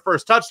call on their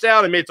first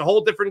touchdown, and it's a whole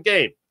different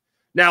game.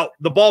 Now,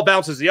 the ball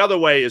bounces the other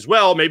way as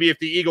well. Maybe if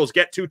the Eagles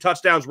get 2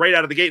 touchdowns right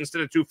out of the gate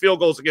instead of 2 field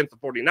goals against the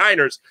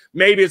 49ers,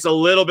 maybe it's a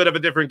little bit of a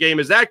different game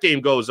as that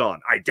game goes on.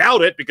 I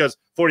doubt it because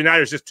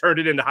 49ers just turned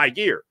it into high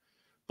gear.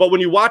 But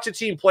when you watch a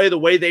team play the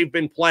way they've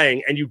been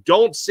playing and you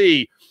don't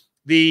see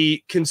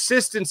the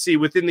consistency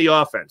within the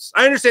offense,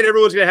 I understand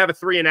everyone's going to have a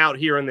 3 and out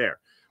here and there.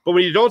 But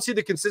when you don't see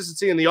the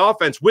consistency in the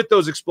offense with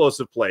those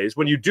explosive plays,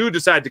 when you do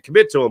decide to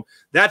commit to them,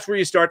 that's where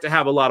you start to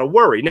have a lot of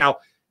worry. Now,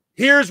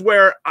 here's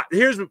one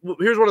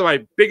of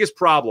my biggest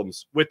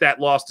problems with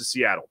that loss to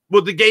Seattle.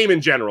 Well, the game in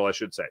general, I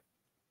should say.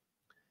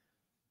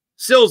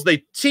 Sills, they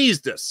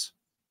teased us.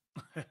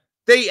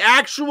 They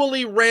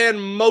actually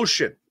ran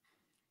motion.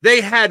 They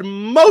had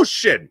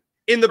motion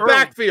in the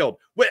backfield.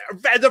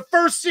 The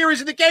first series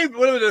of the game,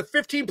 what was it, a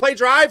 15-play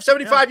drive,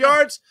 75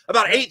 yards,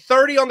 about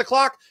 8:30 on the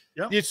clock.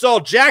 Yep. You saw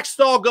Jack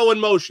Stahl go in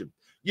motion.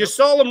 You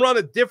saw him run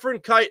a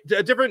different kind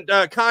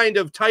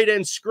of tight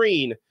end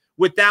screen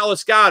with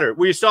Dallas Goedert,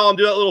 where you saw him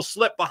do that little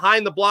slip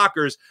behind the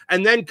blockers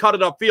and then cut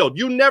it upfield.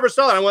 You never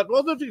saw that. I went,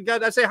 well,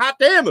 I say, hot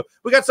damn,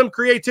 we got some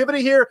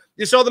creativity here.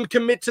 You saw them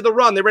commit to the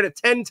run. They ran it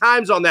 10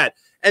 times on that.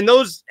 And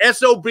those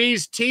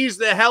SOBs teased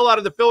the hell out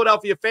of the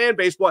Philadelphia fan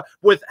base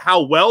with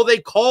how well they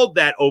called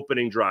that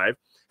opening drive,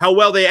 how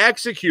well they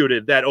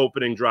executed that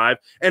opening drive,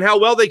 and how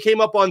well they came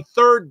up on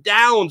 3rd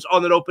downs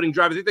on that opening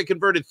drive. I think they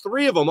converted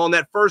 3 of them on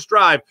that first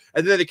drive,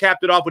 and then they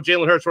capped it off with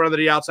Jalen Hurts running to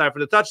the outside for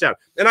the touchdown.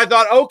 And I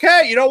thought,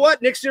 okay, you know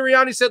what? Nick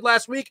Sirianni said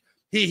last week,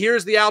 he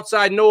hears the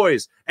outside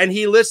noise, and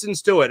he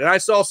listens to it. And I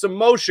saw some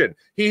motion.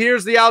 He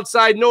hears the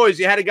outside noise.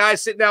 You had a guy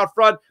sitting out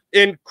front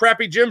in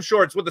crappy gym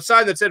shorts with a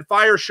sign that said,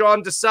 fire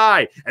Sean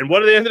Desai. And what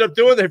did they ended up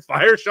doing? They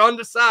fire Sean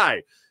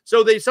Desai.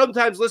 So they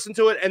sometimes listen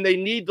to it, and they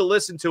need to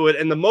listen to it.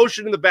 And the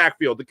motion in the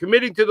backfield, the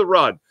committing to the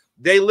run,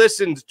 they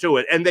listened to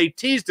it. And they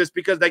teased us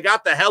because they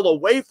got the hell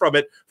away from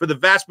it for the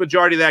vast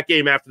majority of that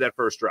game after that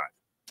first drive.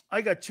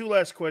 I got 2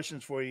 last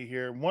questions for you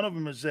here. One of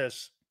them is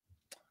this.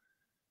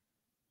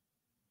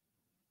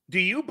 Do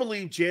you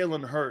believe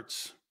Jalen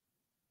Hurts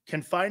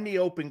can find the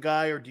open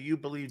guy, or do you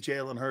believe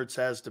Jalen Hurts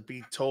has to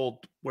be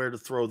told where to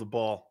throw the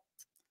ball?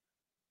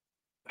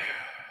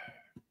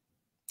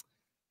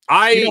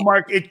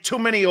 Mark, it's too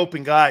many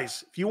open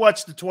guys. If you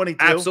watch the 22,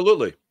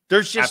 absolutely,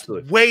 there's just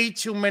way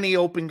too many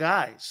open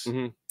guys.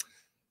 Mm-hmm.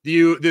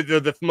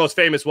 The most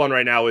famous one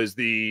right now is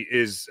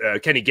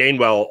Kenny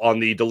Gainwell on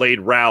the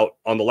delayed route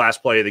on the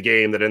last play of the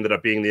game that ended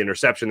up being the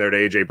interception there to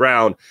A.J.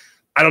 Brown.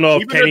 I don't know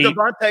if Kenny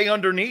Devontae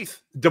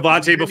underneath.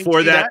 Devontae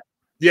before that.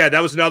 Yeah,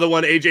 that was another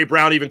one. A.J.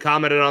 Brown even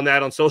commented on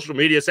that on social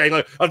media saying,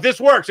 like, if this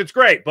works, it's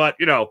great. But,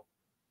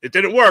 it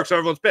didn't work, so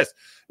everyone's pissed.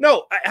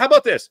 No, how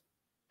about this?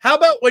 How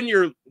about when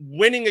you're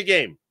winning a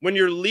game, when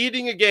you're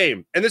leading a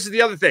game, and this is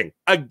the other thing,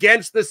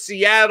 against the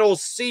Seattle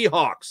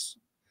Seahawks,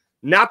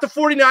 not the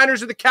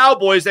 49ers or the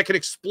Cowboys that can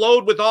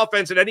explode with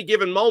offense at any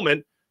given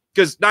moment,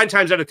 because 9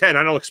 times out of 10,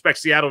 I don't expect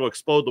Seattle to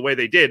explode the way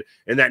they did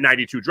in that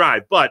 92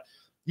 drive. But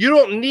you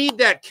don't need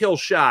that kill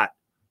shot.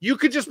 You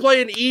could just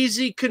play an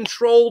easy,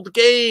 controlled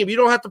game. You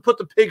don't have to put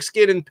the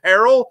pigskin in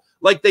peril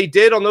like they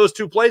did on those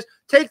 2 plays.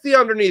 Take the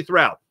underneath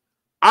route.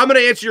 I'm going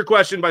to answer your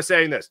question by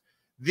saying this.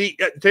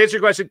 To answer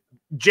your question,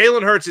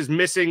 Jalen Hurts is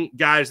missing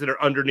guys that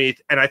are underneath,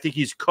 and I think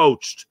he's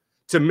coached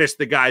to miss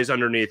the guys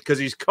underneath because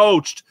he's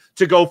coached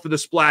to go for the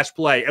splash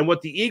play. And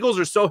what the Eagles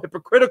are so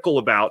hypocritical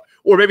about,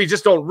 or maybe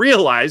just don't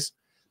realize,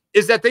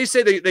 is that they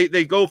say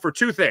they go for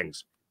 2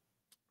 things,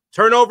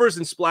 turnovers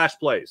and splash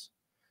plays.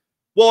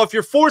 Well, if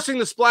you're forcing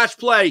the splash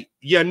play,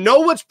 you know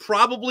what's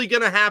probably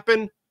going to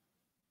happen?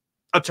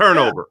 A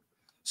turnover. Yeah.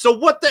 So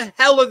what the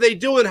hell are they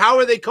doing? How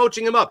are they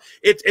coaching him up?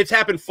 It's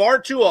happened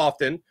far too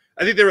often.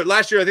 I think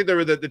last year, I think they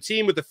were the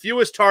team with the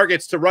fewest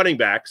targets to running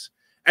backs.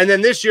 And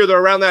then this year, they're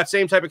around that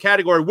same type of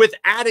category with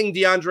adding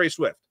DeAndre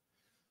Swift.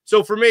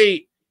 So for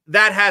me,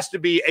 that has to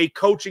be a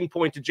coaching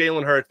point to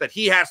Jalen Hurts that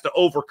he has to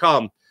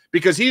overcome,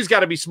 because he's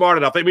got to be smart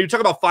enough. I mean, you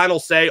talk about final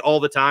say all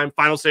the time,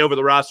 final say over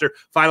the roster,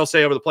 final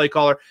say over the play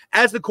caller.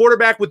 As the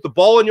quarterback with the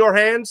ball in your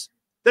hands,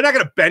 they're not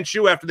going to bench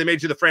you after they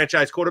made you the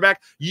franchise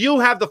quarterback. You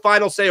have the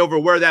final say over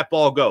where that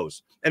ball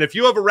goes. And if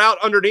you have a route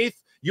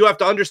underneath, you have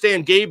to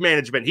understand game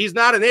management. He's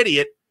not an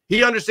idiot.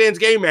 He understands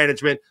game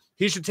management.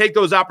 He should take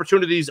those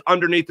opportunities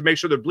underneath to make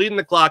sure they're bleeding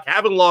the clock,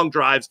 having long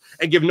drives,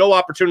 and give no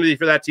opportunity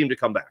for that team to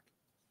come back.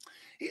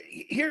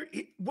 Here,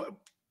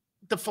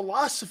 the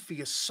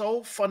philosophy is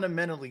so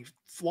fundamentally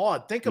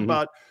flawed. Think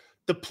about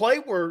the play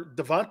where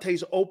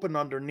Devontae's open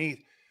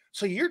underneath.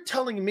 So you're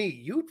telling me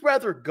you'd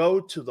rather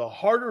go to the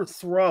harder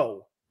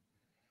throw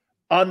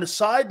on the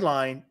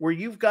sideline where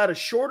you've got a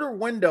shorter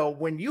window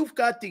when you've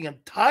got the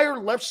entire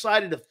left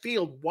side of the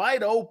field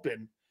wide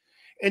open,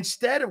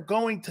 instead of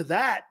going to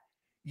that,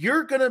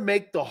 you're going to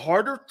make the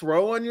harder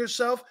throw on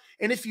yourself.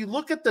 And if you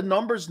look at the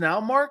numbers now,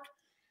 Mark,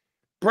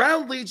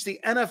 Brown leads the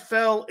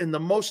NFL in the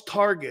most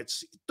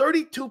targets.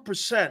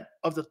 32%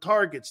 of the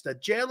targets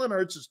that Jalen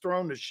Hurts has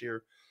thrown this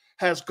year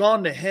has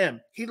gone to him.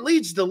 He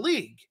leads the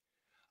league.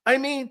 I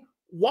mean,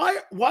 why,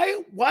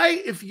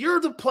 if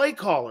you're the play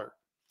caller,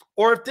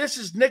 or if this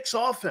is Nick's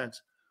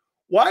offense,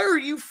 why are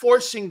you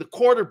forcing the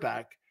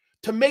quarterback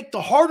to make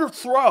the harder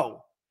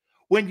throw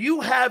when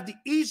you have the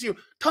easier?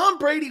 Tom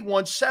Brady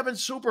won 7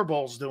 Super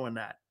Bowls doing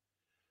that.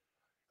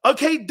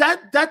 Okay,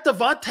 that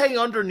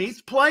Devontae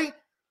underneath play,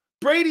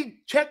 Brady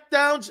check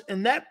downs,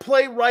 and that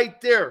play right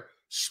there,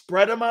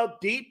 spread them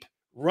out deep,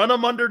 run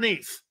them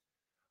underneath.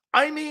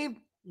 I mean,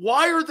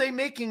 why are they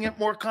making it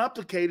more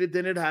complicated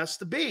than it has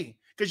to be?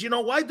 Because you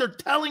know why? They're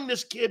telling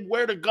this kid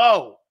where to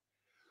go.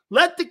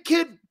 Let the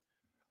kid.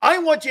 I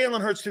want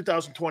Jalen Hurts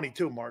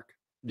 2022, Mark.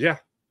 Yeah,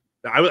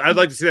 I'd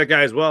like to see that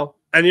guy as well.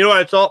 And you know what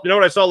I saw? You know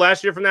what I saw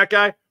last year from that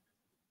guy?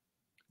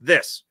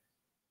 This.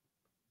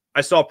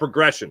 I saw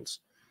progressions.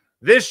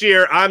 This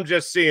year, I'm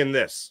just seeing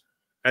this,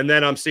 and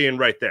then I'm seeing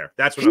right there.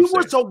 That's what I'm saying. He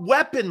was a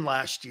weapon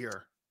last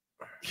year.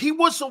 He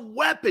was a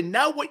weapon.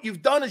 Now what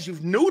you've done is you've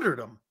neutered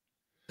him.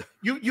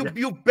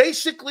 You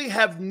basically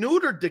have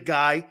neutered the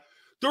guy.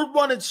 They're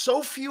running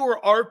so fewer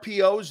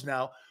RPOs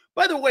now.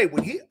 By the way,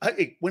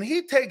 when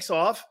he takes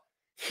off,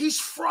 he's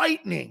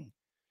frightening.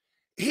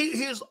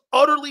 He is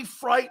utterly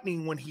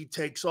frightening when he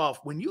takes off.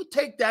 When you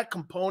take that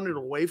component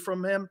away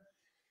from him,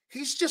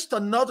 he's just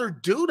another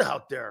dude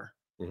out there.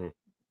 Mm-hmm.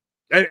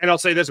 And I'll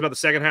say this about the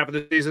second half of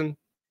the season.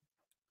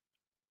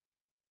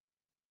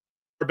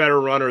 A better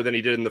runner than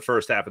he did in the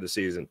first half of the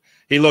season.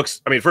 He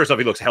looks, I mean, first off,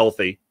 he looks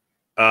healthy.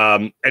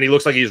 And he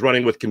looks like he's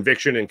running with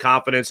conviction and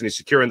confidence, and he's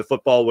securing the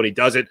football when he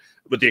does it,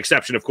 with the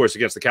exception, of course,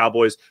 against the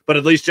Cowboys. But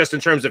at least just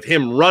in terms of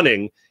him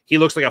running, he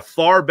looks like a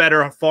far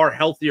better, far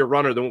healthier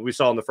runner than what we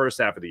saw in the first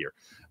half of the year.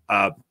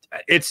 I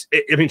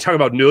mean, talking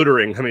about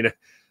neutering, I mean,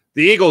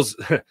 the Eagles,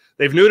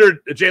 they've neutered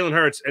Jalen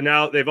Hurts, and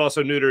now they've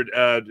also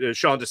neutered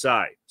Sean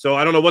Desai. So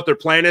I don't know what their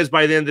plan is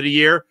by the end of the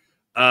year.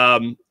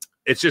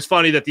 It's just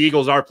funny that the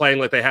Eagles are playing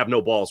like they have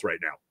no balls right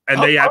now,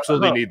 and they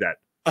absolutely need that.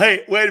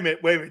 Hey, wait a minute.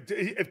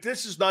 If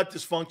this is not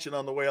dysfunction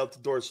on the way out the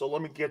door, so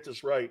let me get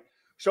this right.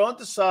 Sean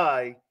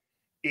Desai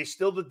is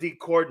still the D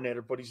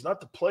coordinator, but he's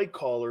not the play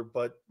caller.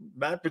 But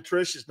Matt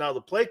Patricia is now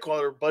the play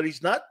caller, but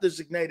he's not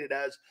designated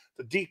as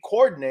the D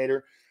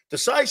coordinator.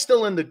 Desai's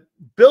still in the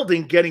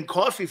building getting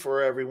coffee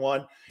for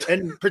everyone,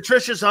 and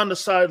Patricia's on the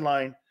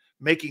sideline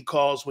making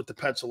calls with the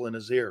pencil in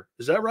his ear.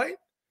 Is that right?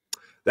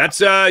 That's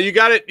you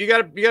got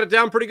it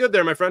down pretty good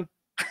there, my friend.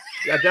 You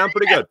got it down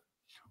pretty good.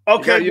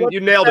 Okay,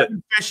 you nailed it.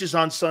 7 fishes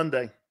on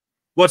Sunday.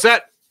 What's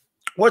that?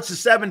 What's the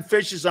 7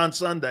 fishes on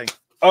Sunday?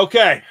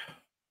 Okay.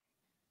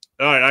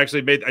 All right. I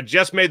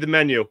just made the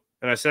menu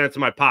and I sent it to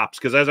my pops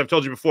because, as I've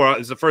told you before,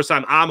 it's the first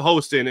time I'm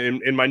hosting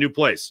in my new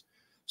place.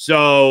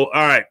 So,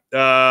 all right,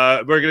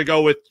 we're gonna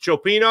go with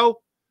chopino,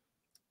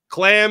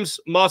 clams,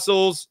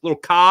 mussels, little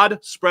cod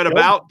spread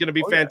about. Going to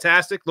be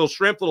fantastic. Little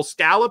shrimp, little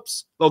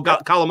scallops, little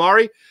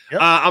calamari.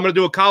 I'm going to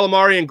do a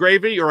calamari in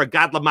gravy or a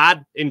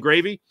gadlamad in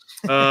gravy.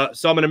 So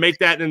I'm going to make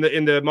that in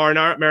the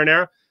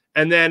marinara.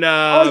 And then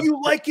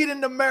you like it in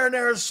the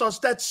marinara sauce?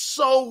 That's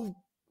so.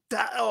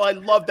 I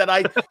love that.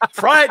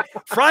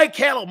 Fried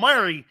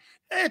calamari.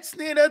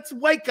 That's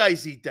white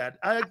guys eat that.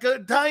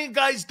 Italian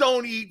guys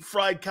don't eat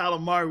fried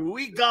calamari.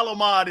 We eat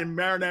galamad in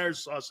marinara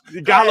sauce.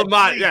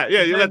 Galamad, yeah.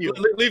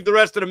 Leave the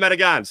rest of the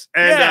Medigans.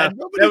 And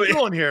nobody's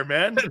doing here,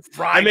 man.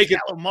 Fried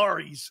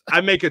calamaris.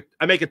 I make a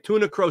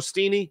tuna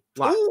crostini.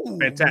 Wow, ooh,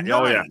 fantastic! Nice.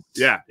 Oh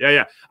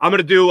yeah. I'm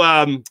gonna do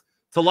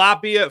fried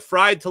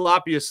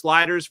tilapia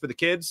sliders for the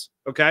kids.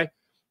 Okay,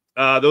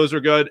 those are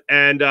good.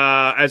 And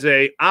as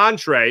a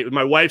entree, it was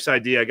my wife's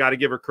idea. I got to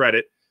give her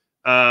credit.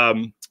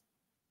 Cod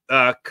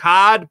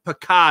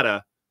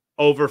piccata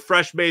over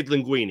fresh made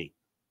linguine.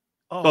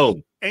 Oh,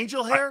 boom.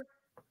 Angel hair.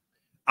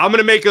 I'm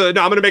gonna make a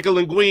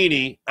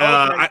linguine.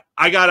 Okay.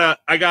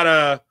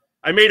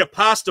 I made a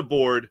pasta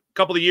board a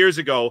couple of years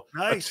ago.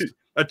 Nice.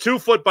 A 2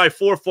 foot by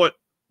 4 foot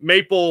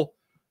maple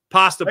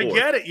pasta board. I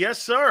get it.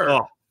 Yes, sir.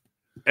 Oh,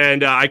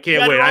 And I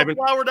can't wait. I I haven't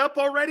floured up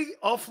already.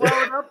 All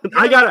floured up.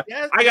 I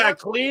gotta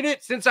clean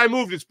it. Since I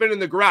moved, it's been in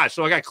the garage,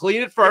 so I gotta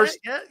clean it first.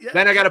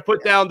 Then I gotta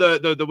put down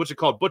the what's it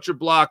called, butcher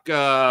block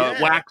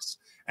wax,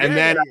 and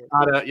then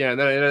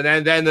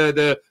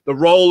the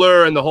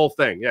roller and the whole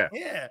thing.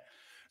 Yeah.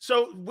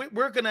 So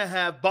we're gonna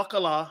have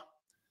bacala.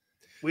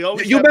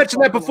 You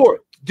mentioned that before.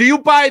 Do you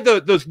buy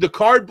the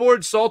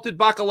cardboard salted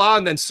bacala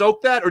and then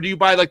soak that, or do you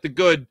buy like the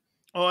good?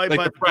 Oh, I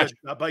buy the fresh.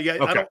 But yeah,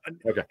 okay.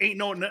 Ain't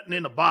nothing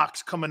in a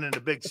box coming in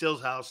the Big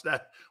Sil's house.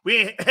 That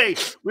we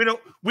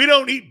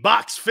don't eat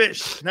box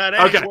fish. Now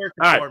that ain't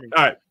working for me.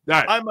 All right.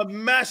 I'm a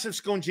massive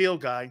scungeel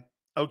guy.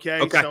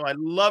 Okay, so I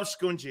love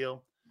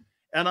scungeel,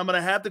 and I'm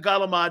gonna have the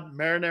galamad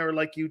marinara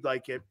like you'd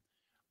like it.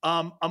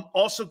 I'm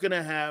also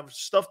gonna have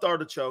stuffed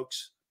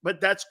artichokes, but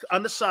that's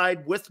on the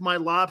side with my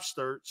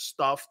lobster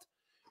stuffed.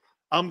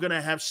 I'm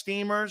gonna have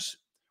steamers.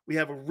 We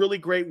have a really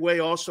great way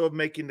also of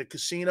making the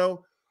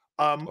casino.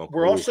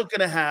 We're also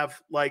going to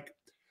have like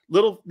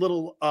little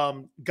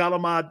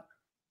galamad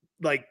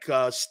like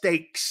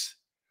steaks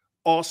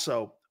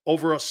also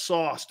over a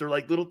sauce. They're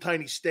like little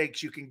tiny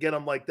steaks. You can get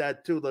them like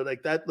that too. They're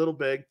like that little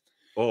big.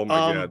 Oh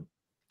my God.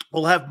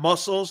 We'll have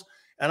mussels,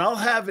 and I'll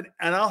have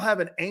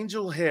an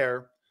angel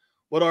hair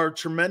with our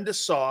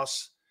tremendous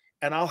sauce,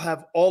 and I'll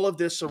have all of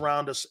this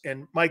around us.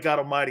 And my God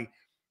Almighty,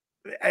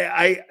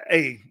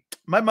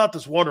 my mouth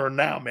is watering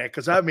now, man,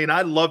 because I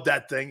love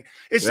that thing.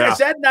 Is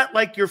that not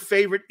like your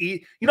favorite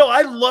eat?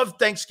 I love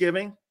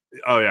Thanksgiving.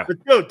 Oh, yeah.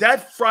 But dude,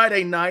 that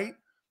Friday night,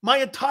 my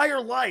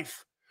entire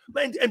life.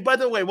 And by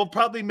the way, we'll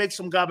probably make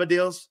some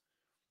gabardines.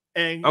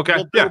 And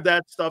we'll do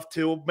that stuff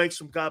too. We'll make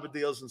some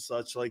gabardines and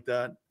such like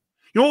that.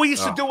 You know what we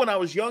used to do when I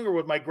was younger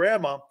with my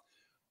grandma?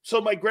 So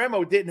my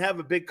grandma didn't have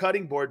a big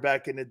cutting board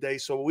back in the day,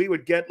 so we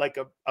would get like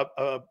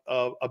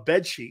a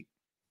bed sheet.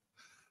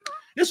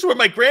 This is where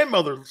my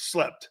grandmother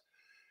slept.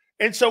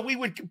 And so we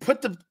would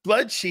put the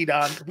blood sheet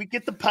on. We'd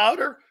get the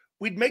powder.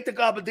 We'd make the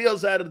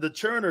gabardines out of the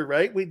churner,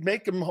 right? We'd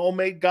make them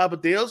homemade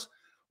gabardines.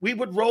 We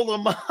would roll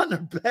them on the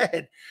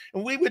bed,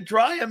 and we would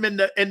dry them in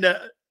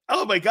the.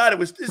 Oh my God!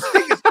 This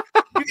thing is.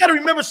 You got to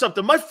remember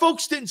something. My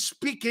folks didn't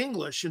speak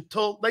English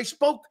until they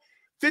spoke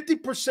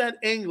 50%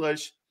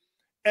 English,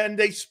 and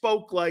they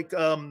spoke like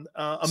American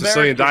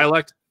Sicilian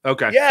dialect.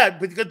 Okay. Yeah,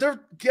 because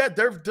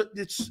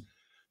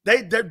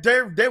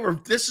they were.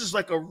 This is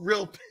like a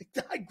real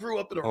big. I grew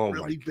up in a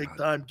really big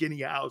time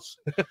Guinea house.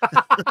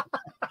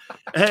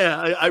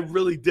 Yeah, I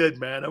really did,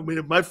 man. I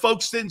mean, my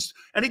folks didn't.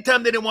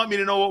 Anytime they didn't want me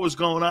to know what was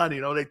going on,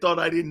 they thought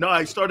I didn't know.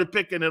 I started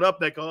picking it up.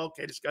 They go,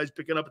 okay, this guy's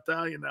picking up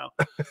Italian now.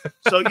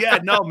 So yeah,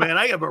 no, man,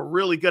 I have a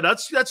really good.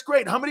 That's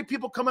great. How many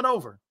people coming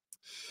over?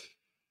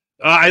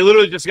 I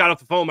literally just got off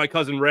the phone with my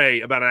cousin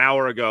Ray about an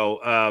hour ago.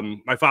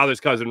 My father's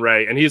cousin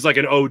Ray, and he's like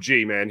an OG,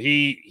 man.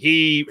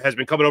 He has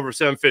been coming over for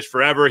Seven Fish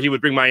forever. He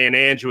would bring my Aunt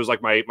Ange, who was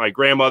like my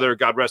grandmother,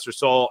 God rest her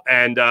soul.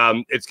 And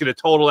it's going to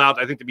total out,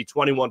 I think, to be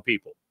 21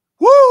 people.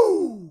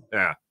 Woo!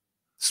 Yeah,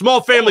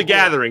 small family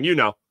gathering,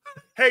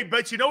 Hey,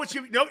 but you know what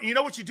you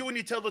do when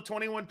you tell the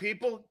 21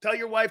 people? Tell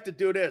your wife to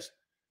do this.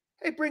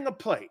 Hey, bring a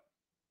plate.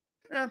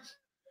 Yeah,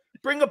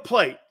 bring a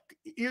plate.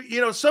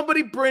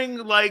 Somebody bring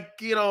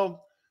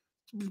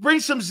bring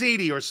some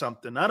ziti or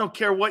something. I don't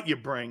care what you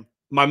bring.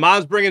 My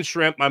mom's bringing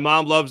shrimp. My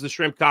mom loves the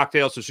shrimp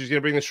cocktail, so she's going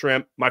to bring the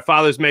shrimp. My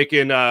father's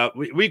making,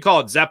 we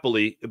call it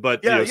zeppoli, but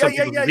yeah.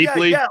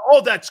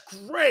 Oh, that's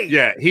great.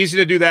 Yeah, he's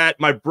going to do that.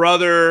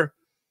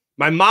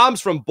 My mom's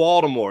from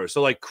Baltimore,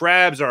 so like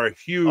crabs are a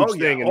huge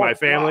thing in my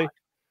family. God.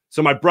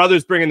 So my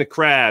brother's bringing the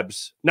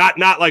crabs, not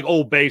like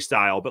Old Bay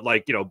style, but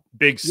like,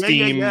 big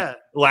steam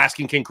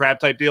Alaskan king crab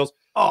type deals.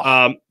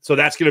 Oh. So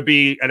that's going to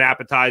be an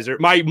appetizer.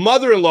 My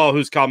mother-in-law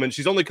who's coming,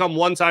 she's only come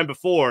one time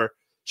before.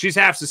 She's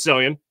half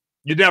Sicilian.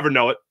 You'd never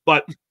know it,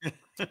 but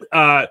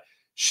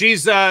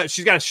she's got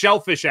a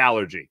shellfish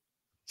allergy.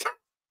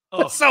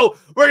 Oh. So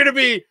we're going to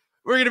be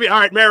all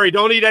right, Mary,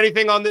 don't eat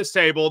anything on this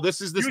table. This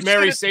is this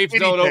Mary safe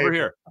zone over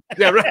here.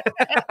 Yeah, right.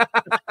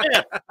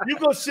 Yeah, you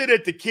go sit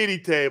at the kiddie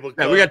table.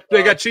 Yeah,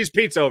 they got cheese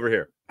pizza over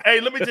here.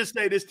 Hey, let me just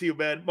say this to you,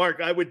 man.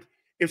 Mark, I would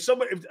if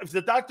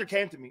the doctor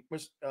came to me,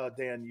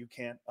 Dan, you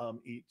can't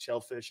eat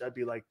shellfish, I'd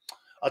be like,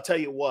 I'll tell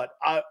you what,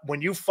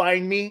 when you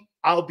find me,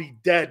 I'll be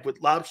dead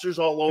with lobsters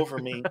all over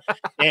me,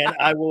 and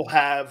I will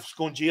have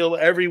scungeel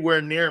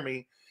everywhere near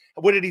me.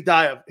 What did he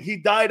die of? He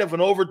died of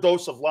an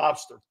overdose of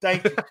lobster.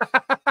 Thank you.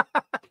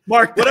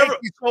 Mark,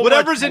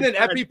 whatever's in an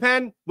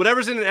EpiPen,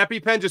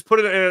 just put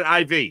it in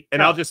an IV,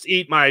 and I'll just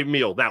eat my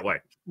meal that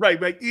way.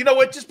 Right. You know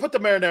what? Just put the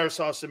marinara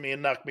sauce in me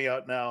and knock me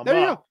out now. There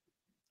you go.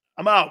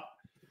 I'm out.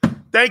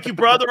 Thank you,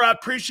 brother. I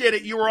appreciate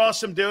it. You were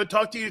awesome, dude.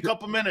 Talk to you in a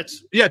couple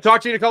minutes. Yeah,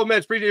 talk to you in a couple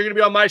minutes. Appreciate you're going to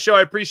be on my show.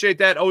 I appreciate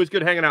that. Always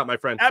good hanging out, my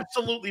friend.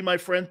 Absolutely, my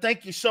friend.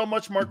 Thank you so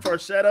much, Marc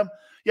Farzetta.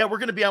 Yeah, we're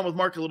going to be on with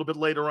Mark a little bit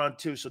later on,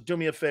 too. So do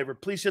me a favor.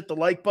 Please hit the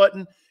like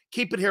button.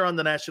 Keep it here on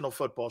the National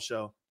Football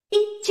Show.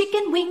 Eat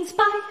chicken wings,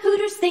 buy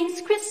Hooters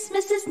things.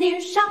 Christmas is near.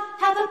 Shop,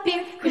 have a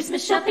beer.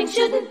 Christmas shopping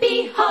shouldn't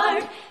be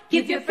hard.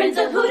 Give your friends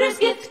a Hooters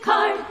gift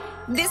card.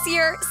 This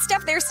year,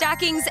 stuff their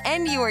stockings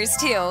and yours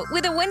too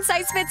with a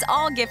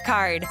one-size-fits-all gift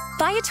card.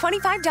 Buy a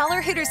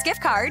 $25 Hooters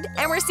gift card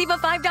and receive a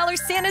 $5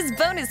 Santa's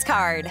bonus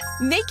card.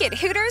 Make it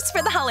Hooters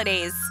for the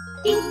holidays.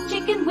 Eat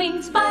chicken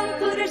wings, buy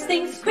Hooters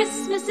things.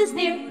 Christmas is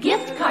near,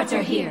 gift cards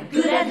are here.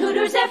 Good at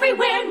Hooters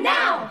everywhere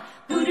now.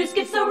 Hooters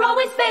gifts are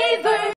always favored.